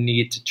going to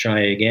need to try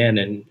again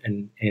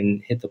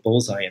and hit the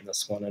bullseye in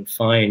this one and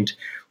find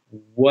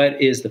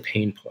what is the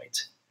pain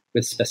point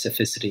with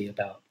specificity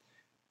about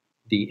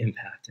the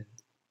impact.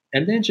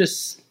 And then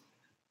just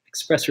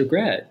express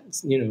regret,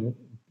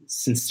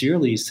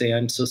 sincerely say,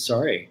 I'm so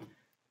sorry.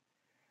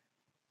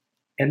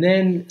 And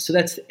then, so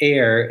that's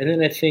AIR. And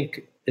then I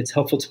think it's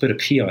helpful to put a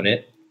P on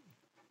it,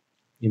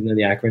 even though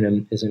the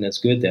acronym isn't as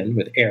good then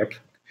with AIRP.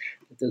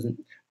 It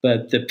doesn't,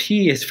 but the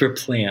P is for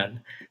plan.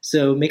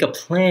 So make a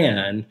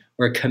plan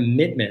or a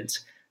commitment.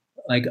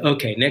 Like,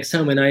 okay, next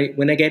time when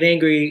I get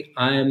angry,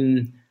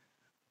 I'm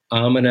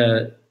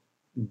gonna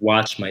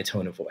watch my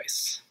tone of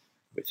voice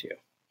with you,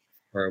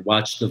 or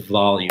watch the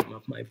volume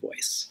of my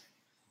voice.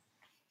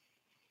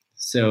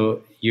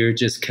 So you're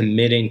just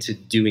committing to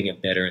doing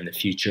it better in the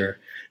future,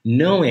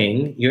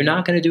 knowing you're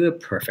not going to do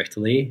it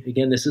perfectly.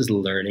 Again, this is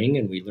learning,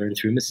 and we learn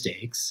through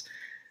mistakes.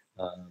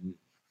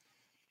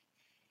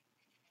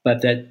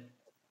 But that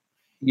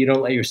you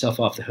don't let yourself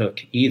off the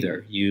hook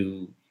either.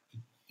 You,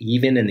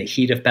 even in the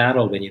heat of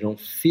battle, when you don't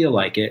feel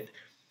like it,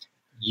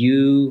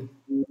 you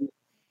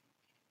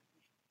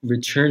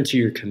return to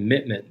your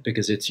commitment,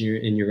 because it's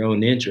in your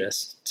own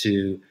interest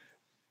to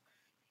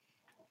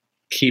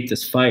keep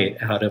this fight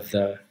out of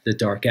the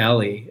dark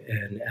alley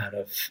and out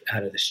of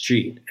the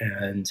street,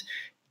 and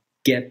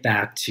get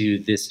back to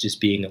this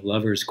just being a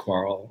lover's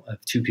quarrel of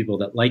two people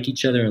that like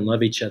each other and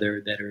love each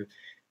other, that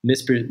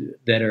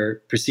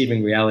are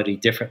perceiving reality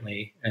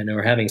differently and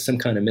are having some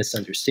kind of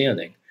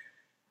misunderstanding.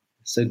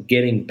 So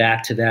getting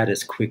back to that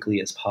as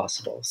quickly as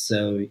possible.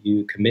 So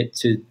you commit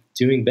to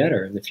doing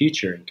better in the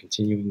future and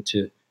continuing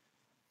to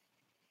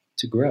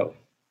grow.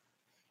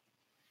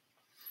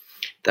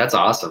 That's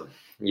awesome.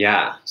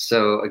 Yeah.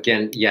 So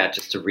again,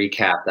 just to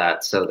recap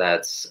that. So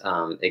that's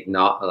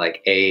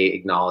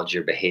acknowledge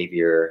your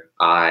behavior.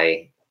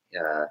 I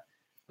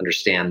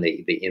understand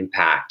the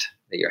impact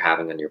that you're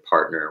having on your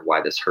partner,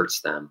 why this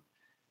hurts them,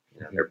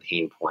 their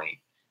pain point,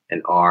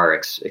 and R,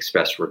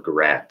 express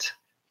regret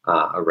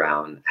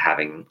around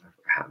having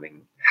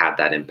had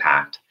that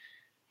impact.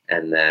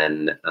 And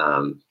then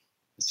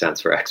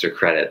sense for extra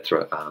credit,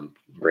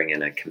 bring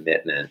in a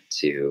commitment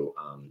to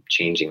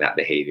changing that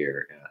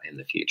behavior in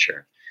the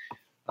future.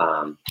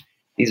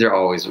 These are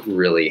always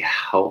really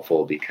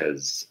helpful,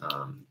 because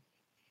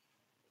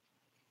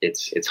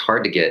it's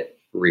hard to get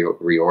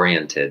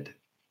reoriented,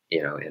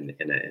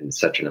 in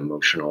such an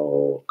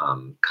emotional,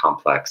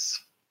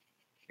 complex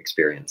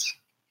experience,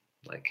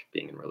 like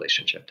being in a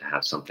relationship, to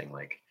have something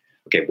like,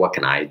 okay, what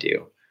can I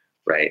do?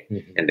 Right.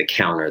 Mm-hmm. And to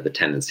counter the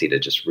tendency to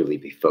just really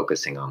be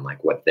focusing on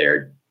like what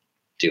they're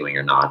doing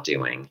or not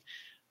doing.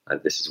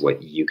 This is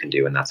what you can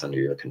do, and that's under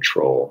your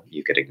control.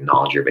 You could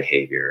acknowledge your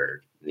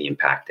behavior, the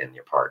impact in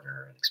your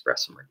partner, and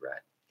express some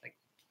regret. Like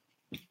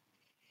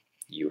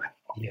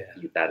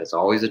that is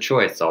always a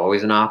choice,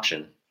 always an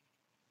option.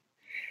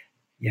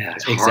 Yeah,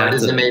 as hard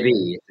as it may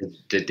be,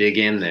 to dig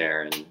in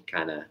there and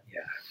kind of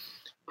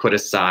put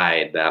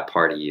aside that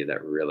part of you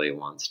that really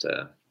wants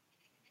to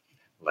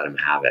let him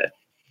have it.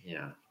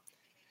 Yeah.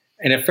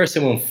 And at first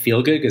it won't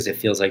feel good, because it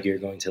feels like you're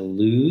going to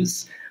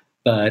lose.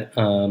 But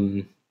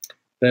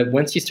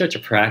once you start to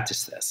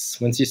practice this,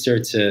 once you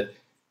start to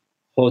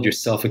hold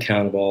yourself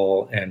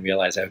accountable and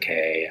realize, I'm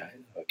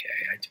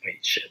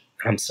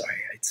sorry,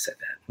 I said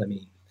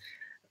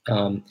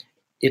that.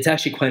 It's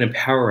actually quite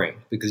empowering,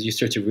 because you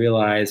start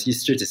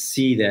to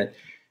see that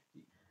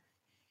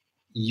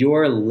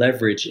your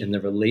leverage in the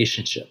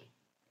relationship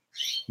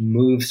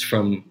moves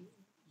from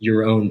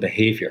your own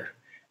behavior.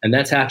 And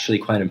that's actually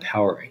quite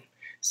empowering.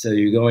 So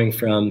you're going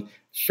from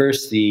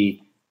first the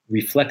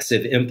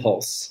reflexive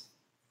impulse,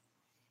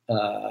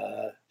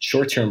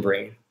 short-term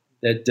brain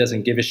that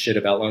doesn't give a shit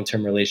about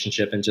long-term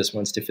relationship and just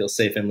wants to feel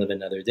safe and live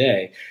another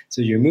day.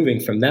 So you're moving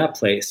from that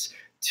place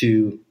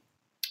to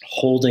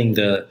holding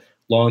the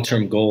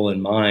long-term goal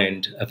in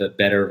mind of a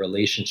better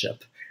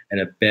relationship and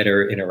a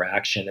better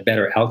interaction, a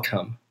better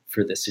outcome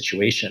for the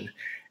situation.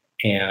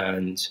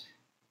 And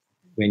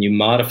when you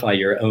modify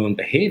your own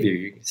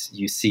behavior,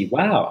 you see,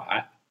 wow,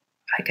 I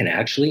can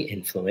actually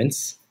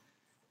influence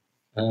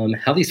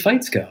how these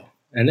fights go.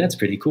 And that's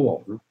pretty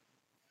cool.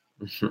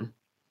 Mm-hmm.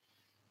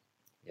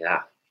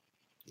 Yeah.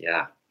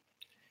 Yeah.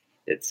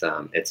 It's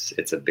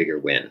a bigger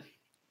win.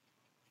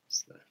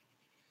 It's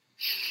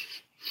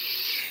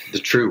the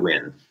true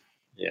win.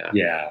 Yeah.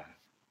 Yeah.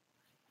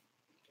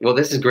 Well,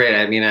 this is great.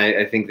 I mean,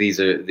 I think these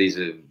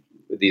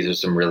are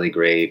some really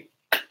great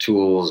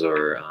tools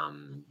or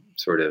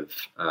sort of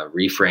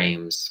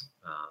reframes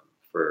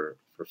for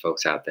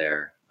folks out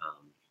there.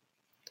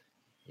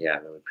 Yeah, I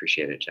really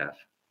appreciate it, Jeff.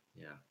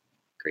 Yeah,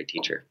 great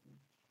teacher.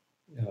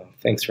 Oh,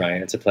 thanks,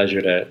 Ryan. It's a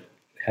pleasure to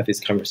have these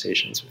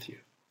conversations with you.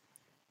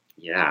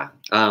 Yeah.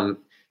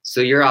 So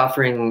you're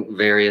offering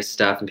various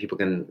stuff, and people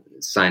can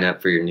sign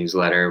up for your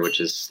newsletter, which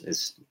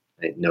is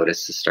I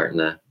noticed is starting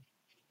to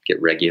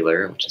get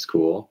regular, which is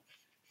cool.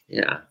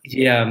 Yeah.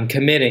 Yeah, I'm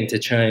committing to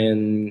try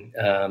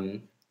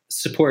and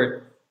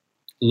support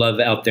love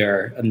out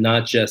there,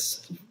 not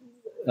just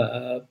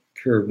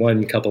for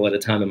one couple at a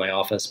time in my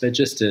office, but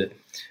just to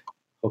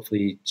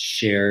hopefully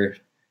share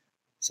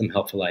some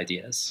helpful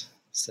ideas.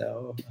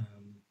 So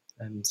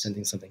I'm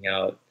sending something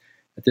out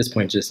at this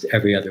point just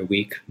every other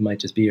week. It might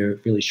just be a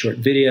really short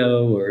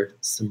video or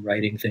some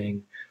writing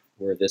thing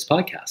or this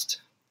podcast.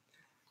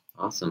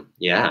 Awesome.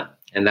 Yeah.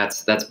 And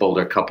that's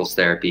Boulder Couples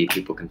Therapy.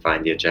 People can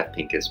find you at Jeff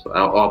Pincus.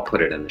 I'll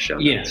put it in the show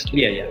notes.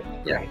 Yeah.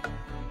 Yeah.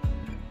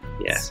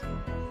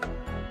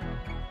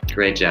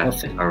 Great,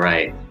 Jeff. Well, all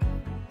right.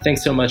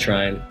 Thanks so much,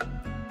 Ryan.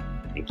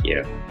 Thank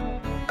you.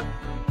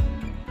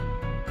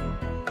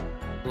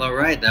 Well, all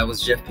right. That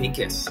was Jeff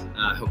Pincus.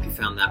 I hope you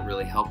found that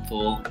really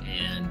helpful.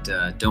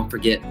 And don't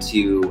forget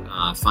to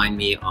find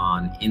me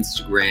on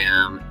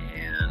Instagram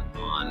and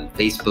on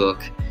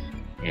Facebook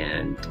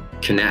and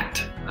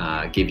connect.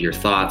 Give your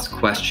thoughts,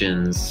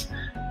 questions.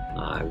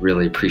 I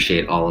really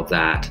appreciate all of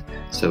that.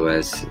 So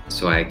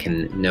I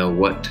can know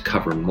what to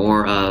cover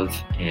more of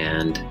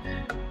and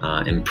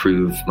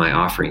improve my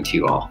offering to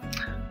you all.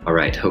 All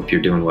right. Hope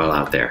you're doing well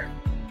out there.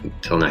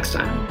 Until next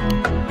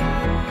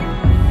time.